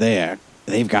guards over there,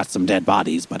 they've got some dead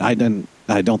bodies, but I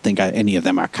don't think any of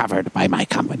them are covered by my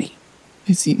company.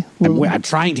 I see. Well, I'm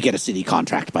trying to get a city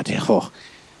contract, but they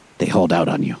hold out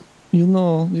on you.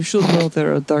 you should know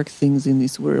there are dark things in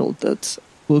this world that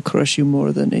will crush you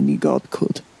more than any god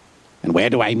could. And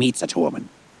where do I meet such a woman?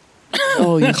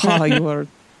 Oh,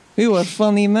 you are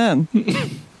funny man.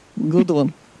 Good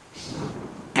one.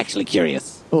 Actually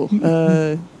curious. Oh,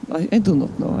 I do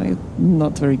not know. I'm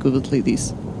not very good at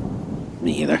ladies.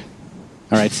 Me either.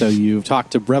 All right, so you've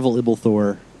talked to Breville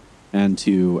Ibblethor and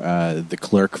to the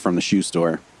clerk from the shoe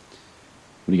store.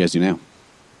 What do you guys do now?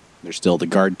 There's still the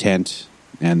guard tent,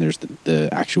 and there's the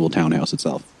actual townhouse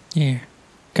itself. Yeah.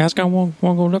 Guys, want to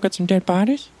go look at some dead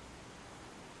bodies?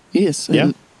 Yes.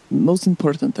 Yeah. Most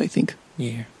important, I think.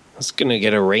 Yeah. I was gonna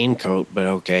get a raincoat, but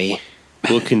okay.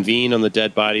 We'll convene on the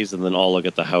dead bodies and then all look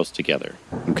at the house together.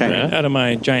 Okay. Yeah. Out of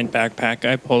my giant backpack,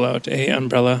 I pull out a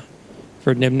umbrella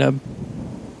for Nib Nub.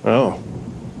 Oh,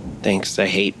 thanks. I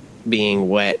hate being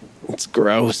wet. It's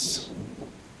gross.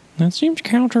 That seems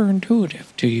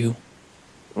counterintuitive to you.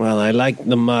 Well, I like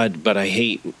the mud, but I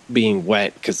hate being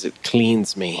wet because it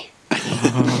cleans me.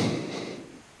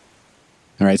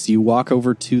 All right, so you walk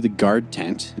over to the guard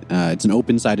tent. It's an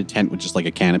open-sided tent with just like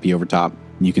a canopy over top.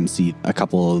 You can see a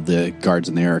couple of the guards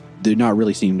in there. They're not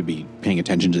really seem to be paying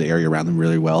attention to the area around them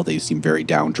really well. They seem very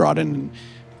downtrodden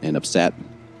and upset.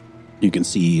 You can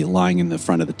see lying in the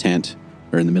front of the tent,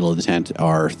 or in the middle of the tent,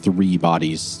 are 3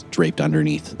 bodies draped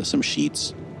underneath some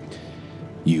sheets.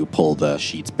 You pull the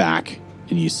sheets back,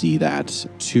 and you see that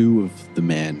 2 of the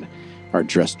men are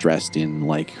dressed in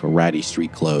like ratty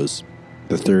street clothes.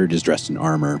 The third is dressed in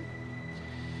armor.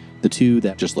 The 2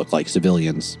 that just look like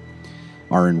civilians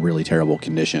are in really terrible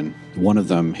condition. One of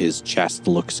them, his chest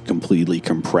looks completely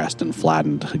compressed and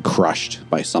flattened, crushed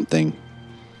by something.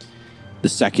 The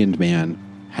second man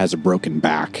has a broken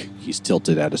back. He's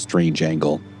tilted at a strange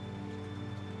angle.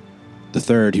 The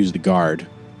third, who's the guard,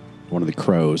 one of the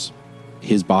crows,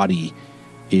 his body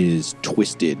is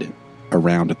twisted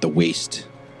around at the waist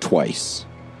twice,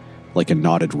 like a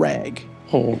knotted rag.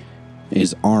 Oh.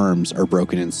 His arms are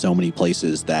broken in so many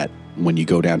places that when you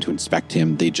go down to inspect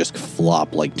him, they just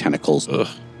flop like tentacles. Ugh.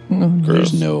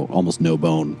 There's almost no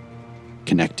bone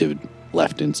connected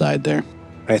left inside there.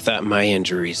 I thought my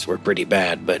injuries were pretty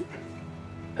bad, but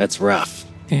that's rough.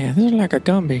 Yeah, this is like a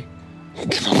Gumby.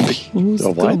 Who's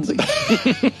A what?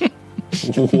 Gumby?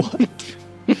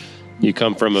 You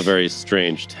come from a very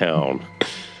strange town.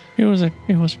 It was a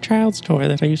child's toy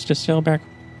that I used to sell back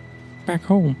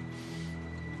home.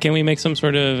 Can we make some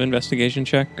sort of investigation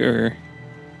check or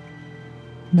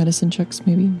Medicine checks,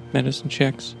 maybe? medicine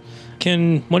checks?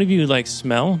 Can one of you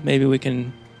smell? Maybe we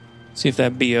can see if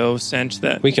that BO scent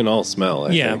that... We can all smell,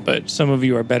 I yeah, think. but some of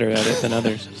you are better at it than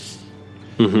others.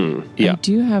 Mm-hmm. Yeah. I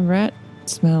do have rat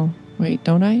smell. Wait,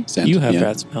 don't I? Scent, You have yeah.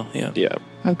 that smell, yeah. Yeah.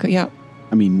 Okay, yeah.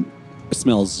 I mean, it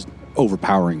smells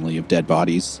overpoweringly of dead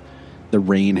bodies. The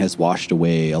rain has washed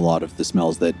away a lot of the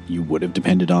smells that you would have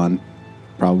depended on,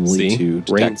 probably See? to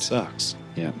detect. Rain sucks.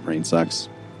 Yeah, rain sucks.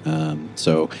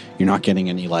 So you're not getting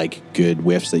any good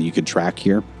whiffs that you could track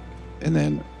here. And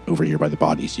then over here by the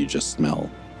bodies, you just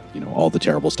smell, all the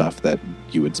terrible stuff that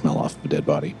you would smell off of a dead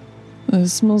body. It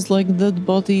smells like dead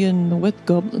body and a wet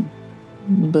goblin.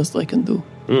 The best I can do.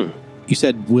 You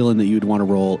said, Willen, that you'd want to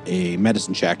roll a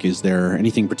medicine check. Is there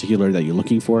anything particular that you're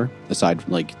looking for? Aside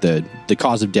from the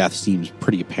cause of death seems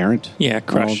pretty apparent. Yeah,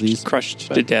 on all of these, crushed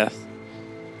to but- death.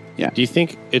 Do you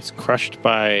think it's crushed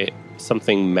by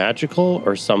something magical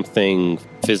or something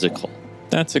physical?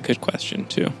 That's a good question,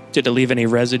 too. Did it leave any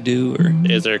residue or...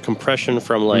 Is there compression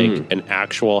from an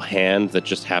actual hand that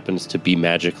just happens to be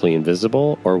magically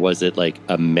invisible? Or was it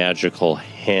a magical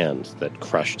hand that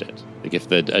crushed it?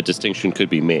 If a distinction could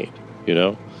be made,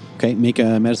 Okay, make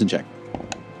a medicine check.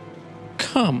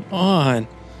 Come on.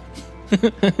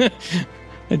 I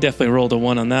definitely rolled a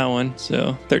 1 on that one,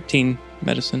 so 13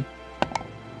 medicine.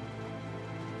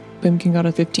 Bimkin got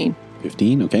a 15.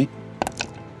 15, okay.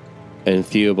 And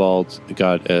Theobald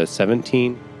got a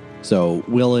 17. So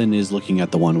Willen is looking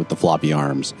at the one with the floppy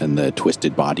arms and the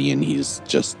twisted body, and you're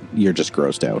just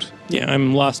grossed out. Yeah,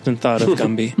 I'm lost in thought of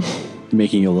Gumby.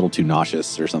 Making you a little too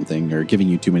nauseous or something, or giving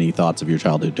you too many thoughts of your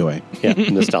childhood toy. Yeah,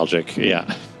 nostalgic.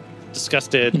 Yeah.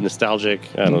 Disgusted, nostalgic.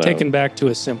 I don't know. Taken back to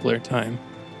a simpler time.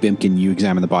 Bimkin, you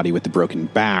examine the body with the broken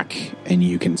back, and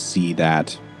you can see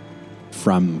that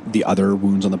from the other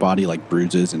wounds on the body, like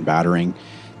bruises and battering,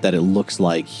 that it looks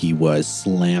like he was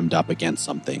slammed up against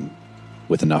something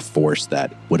with enough force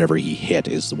that whatever he hit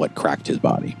is what cracked his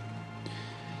body.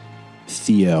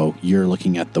 Theo, you're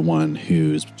looking at the one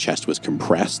whose chest was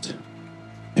compressed,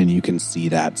 and you can see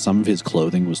that some of his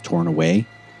clothing was torn away.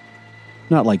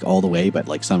 Not like all the way, but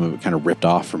like some of it kind of ripped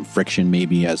off from friction,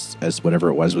 maybe as whatever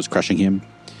it was crushing him.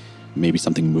 Maybe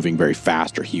something moving very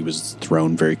fast, or he was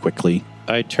thrown very quickly.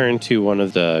 I turned to one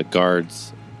of the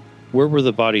guards. Where were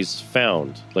the bodies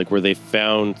found? Like, were they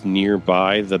found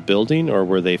nearby the building, or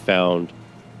were they found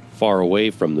far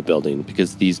away from the building?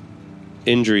 Because these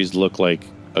injuries look like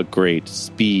a great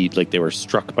speed, like they were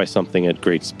struck by something at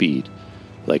great speed,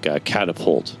 like a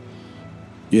catapult.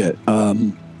 Yeah,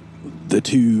 the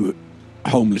two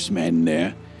homeless men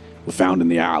there were found in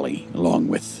the alley, along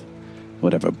with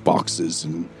whatever boxes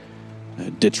and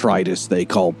detritus they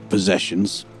call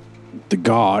possessions. The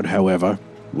guard, however,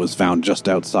 was found just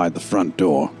outside the front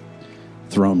door,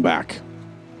 thrown back,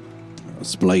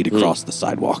 splayed across the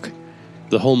sidewalk.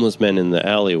 The homeless men in the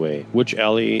alleyway. Which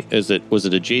alley is it? Was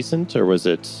it adjacent or was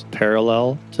it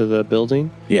parallel to the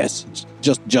building? Yes,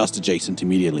 just adjacent,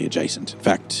 immediately adjacent. In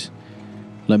fact,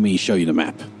 let me show you the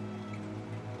map.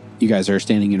 You guys are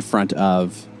standing in front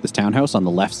of this townhouse. On the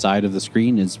left side of the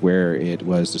screen is where it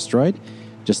was destroyed.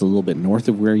 Just a little bit north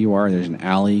of where you are, there's an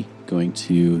alley going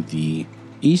to the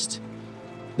east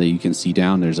that you can see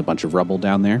down. There's a bunch of rubble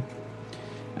down there.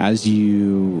 As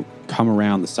you come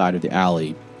around the side of the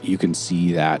alley, you can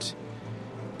see that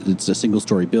it's a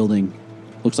single-story building.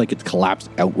 Looks like it's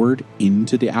collapsed outward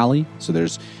into the alley. So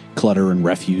there's clutter and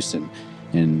refuse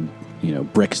and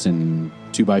bricks and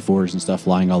 2x4s and stuff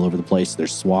lying all over the place.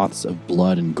 There's swaths of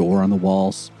blood and gore on the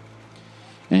walls.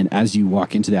 And as you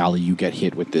walk into the alley, you get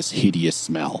hit with this hideous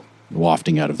smell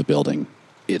wafting out of the building.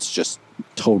 It's just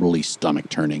totally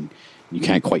stomach-turning. You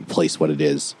can't quite place what it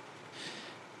is.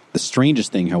 The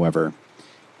strangest thing, however,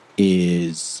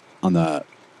 is on the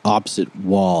opposite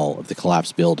wall of the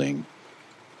collapsed building,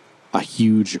 a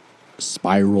huge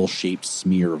spiral-shaped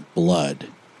smear of blood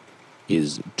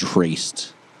is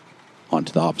traced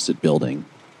onto the opposite building.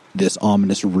 This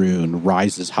ominous rune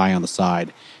rises high on the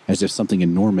side as if something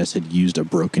enormous had used a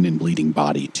broken and bleeding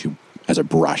body as a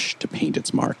brush to paint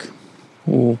its mark.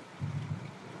 Oh,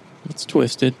 it's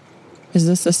twisted. Is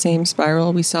this the same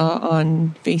spiral we saw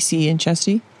on Facey and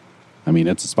Chesty? I mean,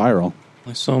 it's a spiral.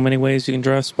 There's so many ways you can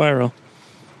draw a spiral.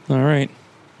 All right.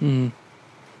 Should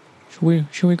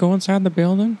we go inside the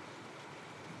building?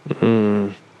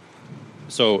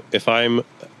 So if I'm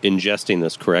ingesting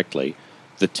this correctly,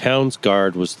 the town's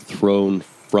guard was thrown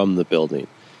from the building.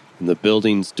 And the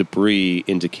building's debris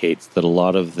indicates that a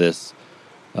lot of this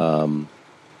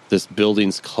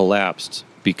building's collapsed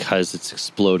because it's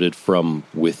exploded from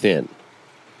within.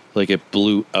 Like it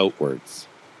blew outwards.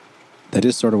 That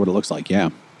is sort of what it looks like, yeah.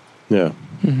 Yeah.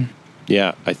 Mm-hmm.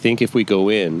 Yeah, I think if we go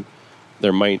in,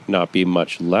 there might not be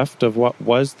much left of what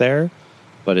was there,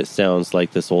 but it sounds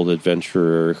like this old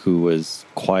adventurer who was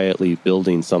quietly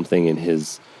building something in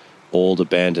his old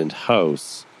abandoned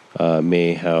house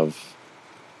may have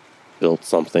built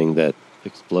something that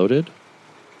exploded.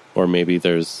 Or maybe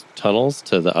there's tunnels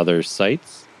to the other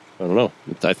sites. I don't know.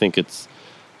 I think there's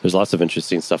lots of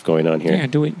interesting stuff going on here. Yeah,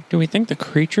 do we think the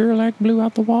creature blew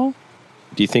out the wall?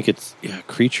 Do you think it's a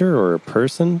creature or a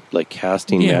person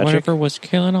casting magic? Whatever was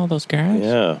killing all those guys.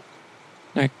 Yeah.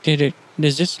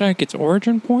 Is this its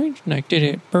origin point? Did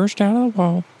it burst out of the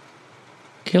wall,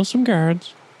 kill some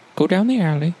guards, go down the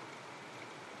alley?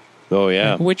 Oh,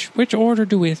 yeah. Which order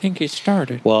do we think it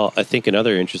started? Well, I think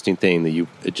another interesting thing that you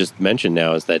just mentioned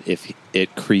now is that if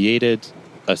it created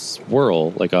a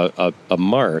swirl, like a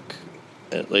mark,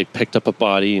 picked up a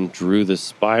body and drew the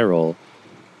spiral,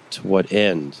 to what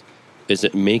end? Is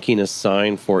it making a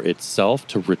sign for itself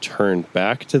to return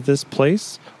back to this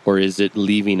place? Or is it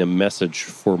leaving a message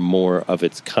for more of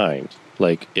its kind?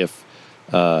 Like if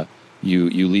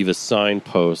you leave a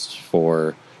signpost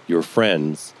for your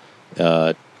friends, Tom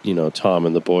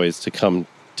and the boys to come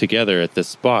together at this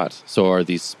spot. So are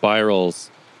these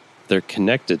spirals, they're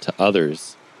connected to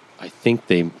others. I think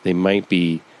they might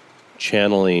be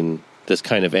channeling this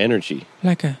kind of energy.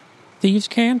 Like a thieves'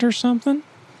 cant or something?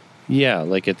 Yeah,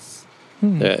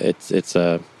 it's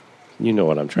a, you know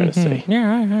what I'm trying to say.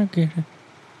 Yeah, I get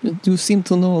it. You seem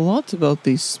to know a lot about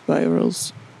these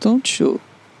spirals, don't you?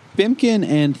 Bimkin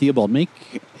and Theobald,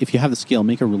 if you have the skill,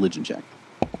 make a religion check.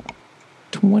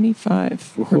 25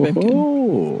 for Bimkin.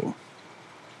 Oh.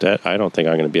 That I don't think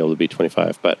I'm going to be able to beat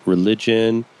 25, but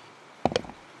religion,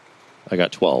 I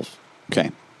got 12. Okay.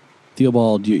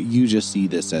 Theobald, you just see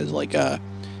this as like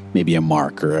maybe a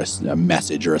mark or a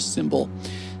message or a symbol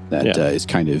that is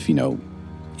kind of,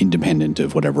 independent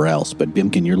of whatever else. But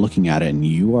Bimkin, you're looking at it and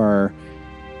you are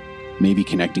maybe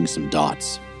connecting some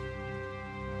dots.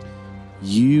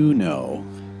 You know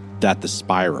that the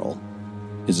spiral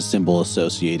is a symbol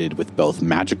associated with both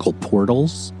magical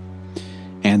portals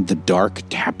and the dark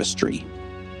tapestry,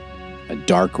 a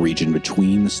dark region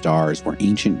between the stars where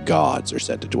ancient gods are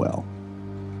said to dwell.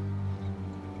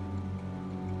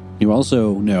 You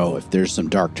also know if there's some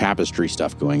dark tapestry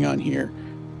stuff going on here,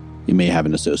 it may have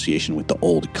an association with the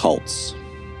old cults,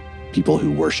 people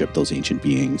who worship those ancient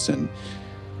beings and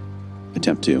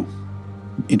attempt to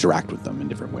interact with them in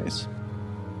different ways.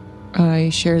 I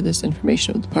share this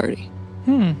information with the party.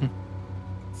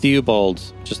 Theobald,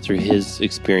 just through his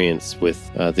experience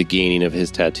with the gaining of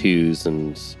his tattoos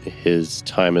and his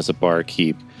time as a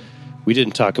barkeep, we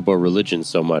didn't talk about religion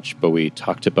so much, but we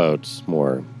talked about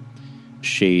more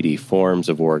shady forms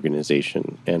of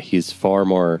organization. And he's far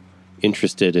more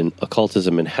interested in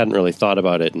occultism and hadn't really thought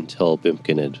about it until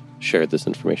Bimkin had shared this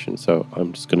information. So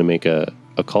I'm just going to make a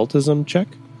occultism check.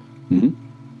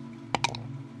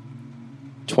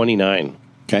 29.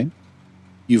 Okay.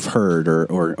 You've heard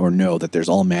or know that there's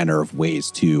all manner of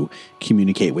ways to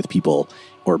communicate with people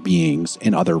or beings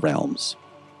in other realms.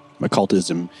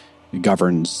 Occultism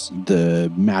governs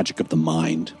the magic of the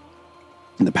mind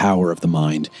and the power of the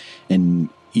mind, and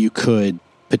you could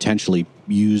potentially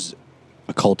use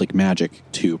occultic magic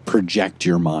to project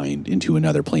your mind into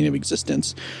another plane of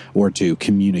existence or to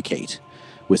communicate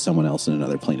with someone else in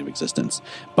another plane of existence.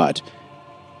 But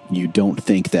you don't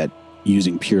think that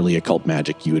using purely occult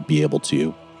magic, you would be able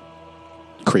to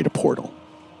create a portal.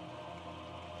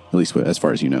 At least as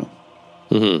far as you know.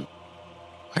 Well,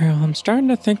 I'm starting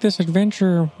to think this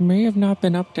adventurer may have not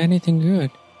been up to anything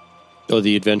good. Oh,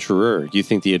 the adventurer. Do you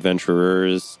think the adventurer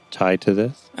is tied to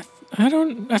this? I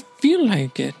feel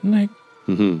like it. Like,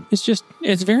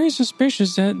 it's very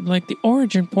suspicious that, like, the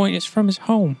origin point is from his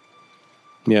home.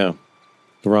 Yeah.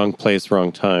 The wrong place,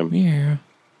 wrong time. Yeah.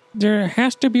 There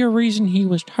has to be a reason he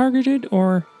was targeted,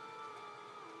 or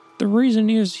the reason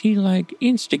is he, like,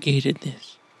 instigated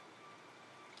this.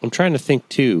 I'm trying to think,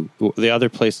 too. The other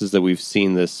places that we've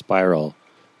seen this spiral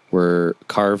were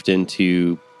carved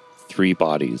into 3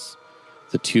 bodies.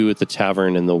 The 2 at the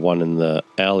tavern and the 1 in the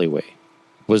alleyway.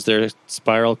 Was there a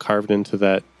spiral carved into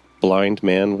that blind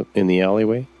man in the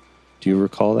alleyway? Do you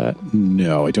recall that?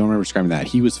 No, I don't remember describing that.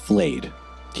 He was flayed.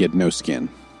 He had no skin.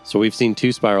 So we've seen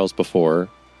 2 spirals before,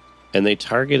 and they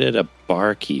targeted a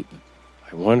barkeep.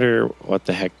 I wonder what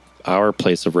the heck our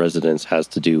place of residence has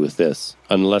to do with this.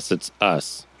 Unless it's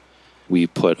us, we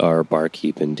put our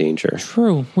barkeep in danger.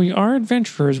 True. We are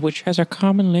adventurers, which has a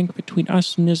common link between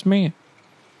us and this man.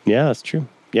 Yeah, that's true.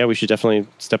 Yeah, we should definitely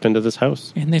step into this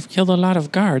house. And they've killed a lot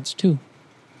of guards, too.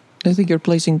 I think you're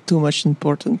placing too much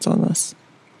importance on us.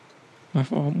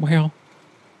 Well,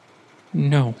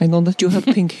 no. I know that you have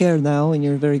pink hair now and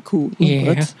you're very cool.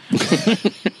 Yeah.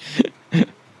 But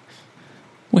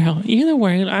Well, either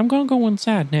way, I'm going to go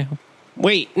inside now.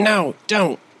 Wait, no,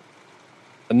 don't.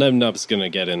 And Nub Nub's gonna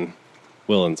get in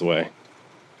Willen's way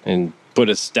and put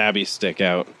a stabby stick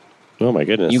out. Oh my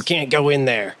goodness. You can't go in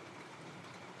there.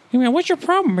 Hey, man, what's your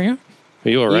problem, man? Are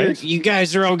you all right? You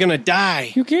guys are all gonna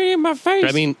die. You can't in my face.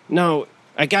 I mean, No,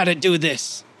 I gotta do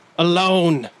this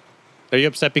alone. are you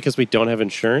upset because we don't have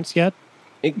insurance yet?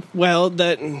 I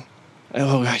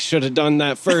should have done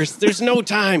that first. There's no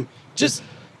time. Just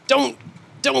don't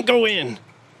go in.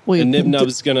 wait, And Nib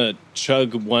Nub's gonna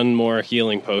chug one more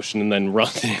healing potion and then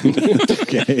run in.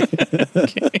 Okay.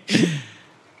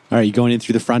 All right, you going in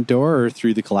through the front door or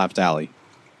through the collapsed alley?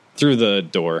 Through the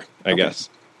door, I guess.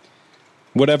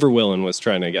 Whatever Willen was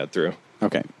trying to get through.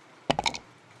 Okay.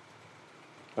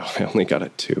 Oh, I only got a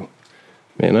 2.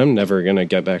 Man, I'm never gonna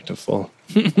get back to full.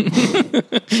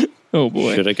 Oh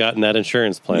boy. Should have gotten that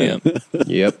insurance plan. Yeah.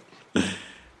 Yep.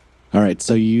 All right,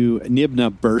 so Nibna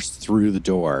burst through the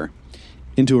door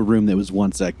into a room that was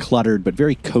once a cluttered but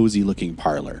very cozy-looking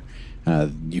parlor.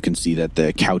 You can see that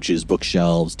the couches,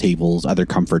 bookshelves, tables, other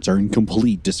comforts are in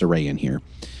complete disarray in here.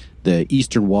 The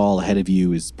eastern wall ahead of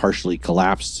you is partially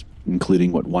collapsed,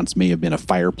 including what once may have been a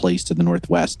fireplace to the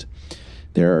northwest.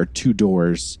 There are 2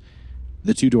 doors.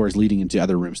 The 2 doors leading into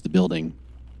other rooms of the building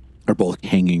are both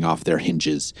hanging off their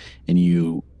hinges, and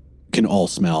you can all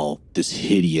smell this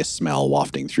hideous smell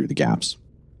wafting through the gaps.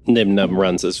 Nib Nub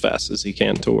runs as fast as he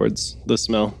can towards the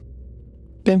smell.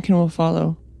 Bamkin will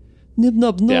follow. Nib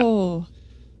Nub, no!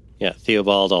 Yeah,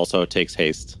 Theobald also takes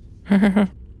haste.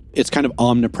 It's kind of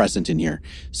omnipresent in here.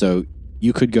 So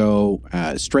you could go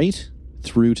straight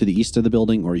through to the east of the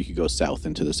building, or you could go south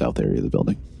into the south area of the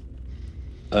building.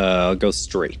 I'll go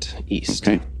straight east.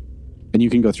 Okay. And you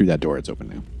can go through that door. It's open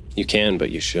now. You can,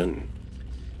 but you shouldn't.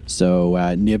 So,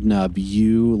 Nibnub,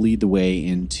 you lead the way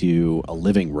into a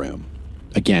living room.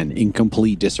 Again, in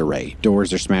complete disarray.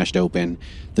 Doors are smashed open.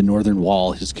 The northern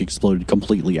wall has exploded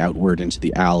completely outward into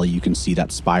the alley. You can see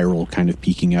that spiral kind of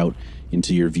peeking out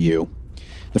into your view.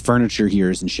 The furniture here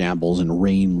is in shambles, and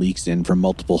rain leaks in from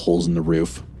multiple holes in the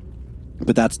roof.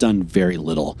 But that's done very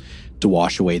little to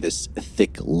wash away this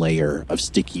thick layer of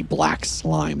sticky black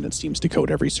slime that seems to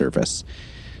coat every surface.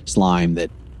 Slime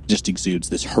that just exudes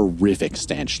this horrific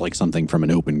stench, like something from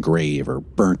an open grave or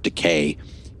burnt decay,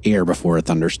 air before a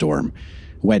thunderstorm.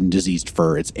 Wet and diseased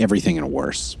fur, it's everything and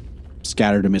worse.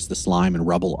 Scattered amidst the slime and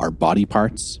rubble are body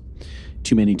parts,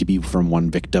 too many to be from one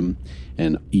victim,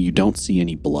 and you don't see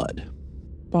any blood.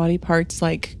 Body parts,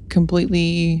 like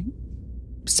completely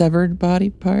severed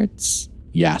body parts?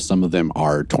 Yeah, some of them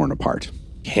are torn apart.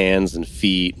 Hands and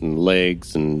feet and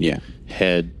legs and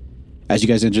head. As you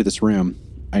guys enter this room,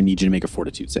 I need you to make a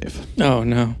fortitude save. Oh,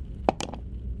 no.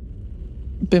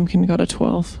 Bimkin got a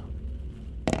 12.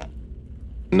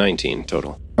 19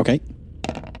 total. Okay.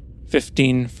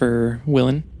 15 for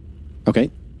Willen.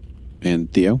 Okay.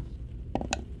 And Theo?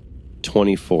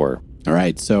 24. All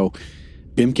right, so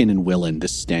Bimkin and Willen,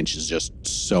 this stench is just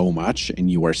so much,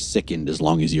 and you are sickened as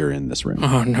long as you're in this room.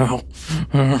 Oh, no.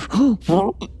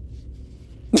 Oh,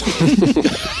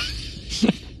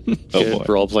 boy.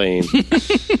 Role playing.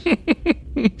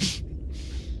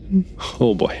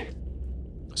 Oh, boy.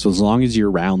 So as long as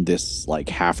you're around this, like,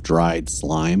 half-dried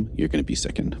slime, you're going to be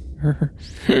sickened.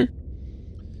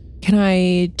 Can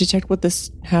I detect what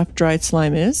this half-dried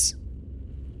slime is?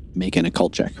 Make an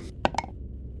occult check.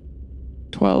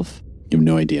 12. You have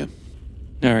no idea.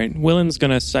 All right. Willen's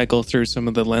going to cycle through some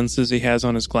of the lenses he has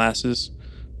on his glasses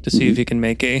to see if he can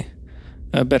make a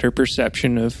better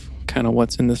perception of kind of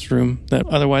what's in this room that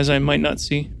otherwise I might not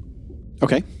see.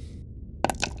 Okay.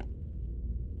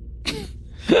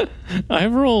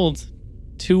 I've rolled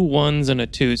 2 1s and a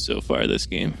 2 so far this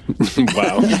game.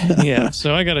 Wow. Yeah,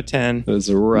 so I got a 10. That was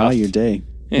a rough. Wow, your day.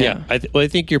 Yeah. I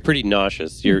think you're pretty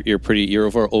nauseous. You're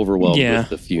overwhelmed with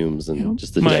the fumes and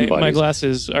just the dead bodies. My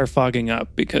glasses are fogging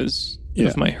up because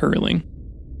of my hurling.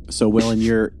 So, Willen,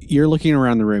 you're looking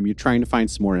around the room. You're trying to find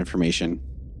some more information,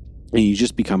 and you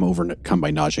just become overcome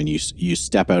by nausea. And you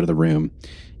step out of the room.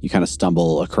 You kind of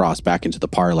stumble across back into the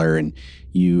parlor, and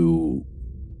you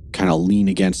kind of lean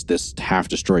against this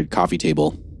half-destroyed coffee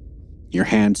table. Your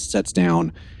hand sets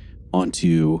down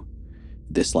onto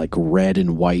this like red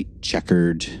and white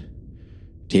checkered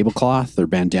tablecloth or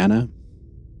bandana,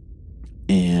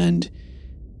 and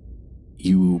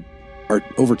you are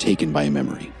overtaken by a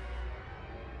memory.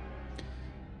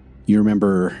 You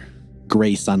remember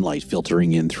gray sunlight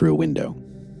filtering in through a window.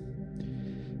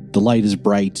 The light is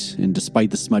bright, and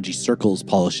despite the smudgy circles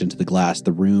polished into the glass,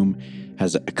 the room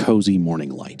has a cozy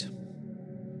morning light.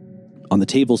 On the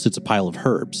table sits a pile of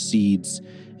herbs, seeds,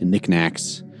 and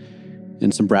knickknacks,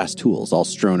 and some brass tools, all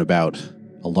strewn about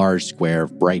a large square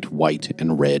of bright white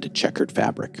and red checkered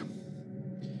fabric.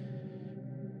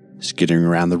 Skittering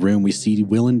around the room, we see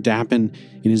Willen Dappin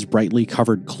in his brightly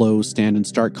covered clothes stand in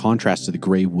stark contrast to the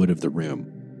gray wood of the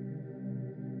room.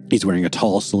 He's wearing a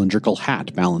tall cylindrical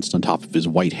hat balanced on top of his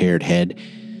white-haired head.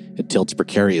 It tilts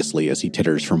precariously as he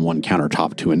titters from one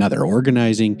countertop to another,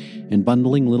 organizing and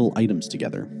bundling little items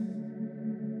together.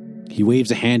 He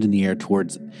waves a hand in the air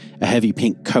towards a heavy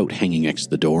pink coat hanging next to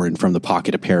the door, and from the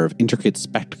pocket a pair of intricate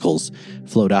spectacles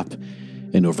float up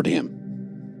and over to him.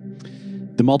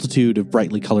 The multitude of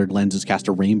brightly colored lenses cast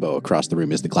a rainbow across the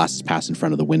room as the glasses pass in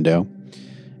front of the window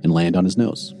and land on his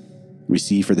nose. We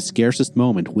see for the scarcest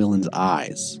moment Willen's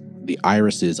eyes, the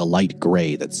irises a light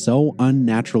gray that's so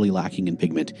unnaturally lacking in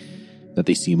pigment that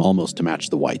they seem almost to match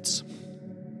the whites.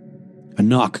 A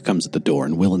knock comes at the door,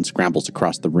 and Willen scrambles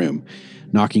across the room,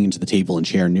 knocking into the table and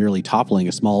chair, nearly toppling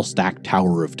a small stacked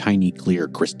tower of tiny clear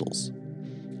crystals.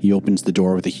 He opens the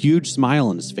door with a huge smile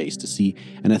on his face to see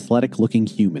an athletic-looking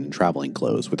human in traveling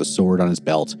clothes with a sword on his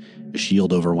belt, a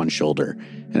shield over one shoulder,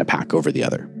 and a pack over the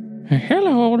other.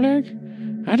 Hello, Oleg.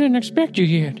 I didn't expect you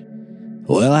yet.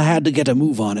 Well, I had to get a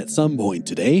move on at some point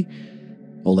today.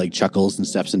 Oleg chuckles and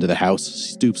steps into the house,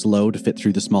 stoops low to fit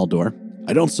through the small door.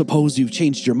 I don't suppose you've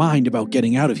changed your mind about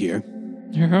getting out of here.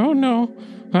 Oh, no.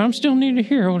 I'm still needed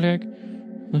here, Oleg.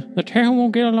 The town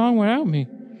won't get along without me.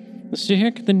 The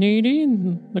sick, the needy,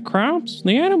 and the crops,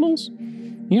 the animals.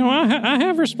 You know, I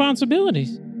have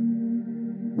responsibilities.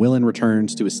 Willen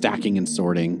returns to his stacking and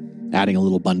sorting, adding a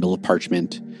little bundle of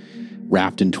parchment,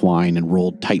 wrapped in twine and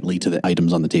rolled tightly to the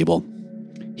items on the table.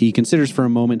 He considers for a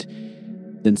moment,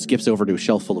 then skips over to a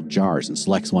shelf full of jars and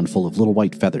selects one full of little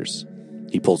white feathers.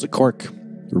 He pulls a cork,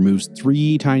 removes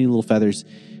 3 tiny little feathers,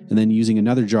 and then using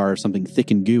another jar of something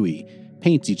thick and gooey,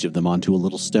 paints each of them onto a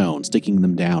little stone, sticking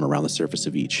them down around the surface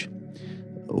of each.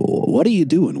 What are you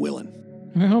doing, Willen?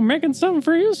 Well, I'm making something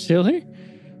for you, silly.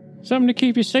 Something to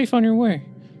keep you safe on your way.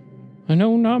 I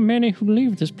know not many who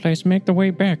leave this place make their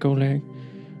way back, Oleg.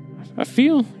 I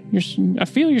feel you're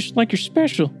like you're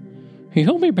special. You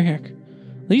hold me back.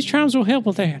 These charms will help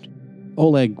with that.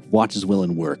 Oleg watches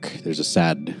Willen work. There's a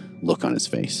sad look on his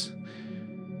face.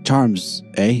 Charms,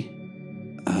 eh?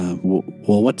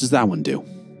 Well, what does that one do?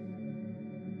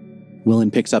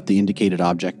 Willen picks up the indicated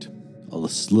object, a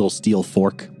little steel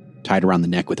fork tied around the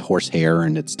neck with horsehair,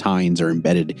 and its tines are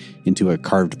embedded into a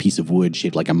carved piece of wood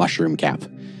shaped like a mushroom cap.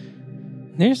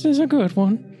 This is a good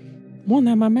one. One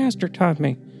that my master taught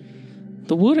me.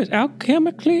 The wood is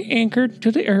alchemically anchored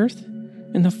to the earth,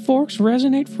 and the fork's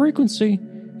resonate frequency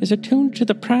is attuned to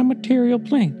the prime material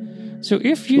plane. So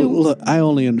if you... Look, I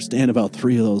only understand about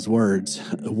 3 of those words.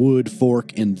 Wood,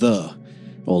 fork, and the.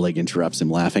 Oleg interrupts him,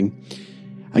 laughing.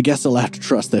 I guess I'll have to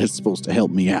trust that it's supposed to help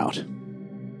me out.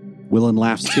 Willen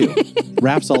laughs too,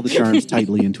 wraps all the charms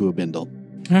tightly into a bindle.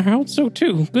 I hope so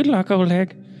too. Good luck,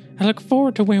 Oleg. I look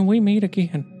forward to when we meet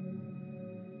again.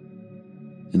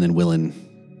 And then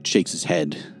Willen shakes his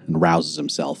head and rouses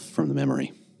himself from the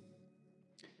memory.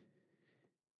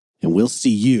 And we'll see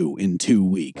you in 2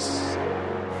 weeks.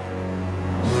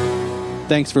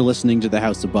 Thanks for listening to The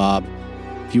House of Bob.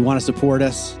 If you want to support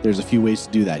us, there's a few ways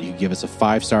to do that. You can give us a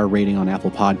 5-star rating on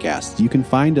Apple Podcasts. You can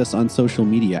find us on social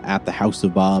media at The House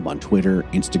of Bob on Twitter,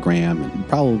 Instagram, and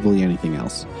probably anything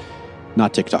else.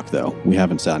 Not TikTok, though. We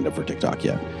haven't signed up for TikTok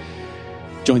yet.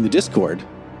 Join the Discord,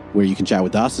 where you can chat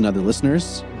with us and other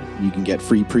listeners. You can get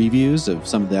free previews of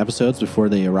some of the episodes before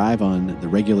they arrive on the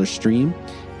regular stream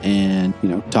and,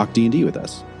 talk D&D with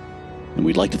us. And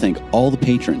we'd like to thank all the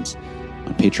patrons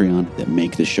on Patreon that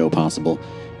make this show possible.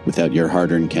 Without your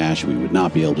hard-earned cash, we would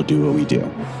not be able to do what we do.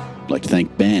 I'd like to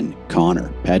thank Ben, Connor,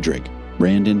 Pedrick,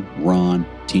 Brandon, Ron,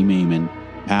 Team Eamon,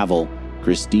 Pavel,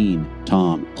 Christine,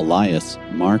 Tom, Elias,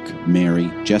 Mark,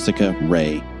 Mary, Jessica,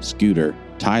 Ray, Scooter,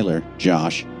 Tyler,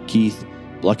 Josh, Keith,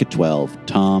 Blucket12,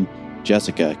 Tom,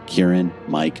 Jessica, Kieran,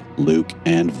 Mike, Luke,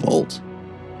 and Volt.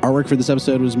 Artwork for this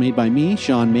episode was made by me,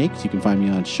 Sean Makes. You can find me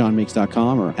on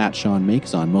seanmakes.com or at Sean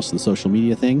Makes on most of the social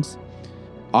media things.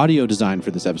 Audio design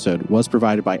for this episode was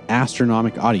provided by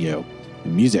Astronomic Audio,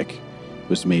 and music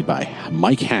was made by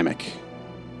Mike Hammock.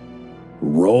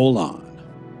 Roll on.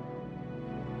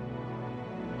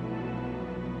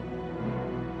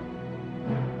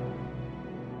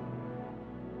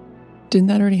 Didn't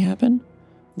that already happen?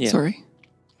 Yeah. Sorry.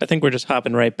 I think we're just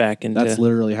hopping right back into... That's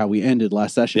literally how we ended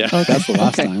last session. Yeah. Okay. That's the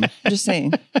last time. Just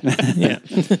saying. Yeah.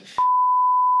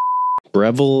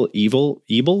 Breville Evil?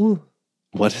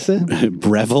 What is it?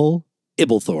 Breville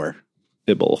Ibblethor.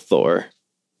 Ibblethor.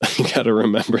 I gotta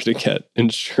remember to get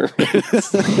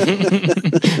insurance.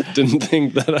 Didn't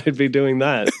think that I'd be doing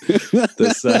that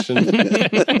this session.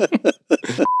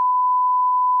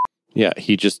 Yeah,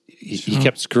 he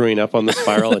kept screwing up on the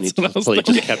spiral, and he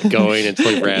just kept going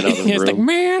until he ran out of the It's like, room.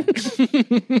 man,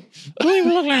 I don't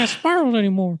even look like a spiral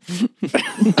anymore.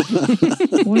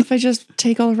 What if I just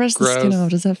take all the rest of the skin Gross.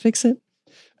 out? Does that fix it?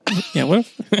 Yeah, what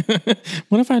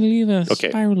if I leave a Okay.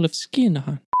 spiral of skin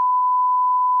on?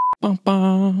 Bum,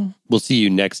 bum. We'll see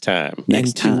you next time. In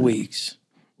 2 weeks.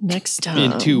 Next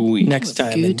time. In 2 weeks. Next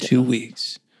time in Good. 2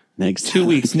 weeks. Next 2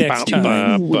 weeks next Ba,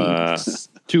 time. ba, ba.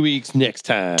 2 weeks next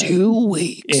time. 2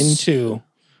 weeks. In 2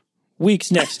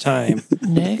 weeks next time.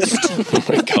 Next. Oh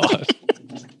my God.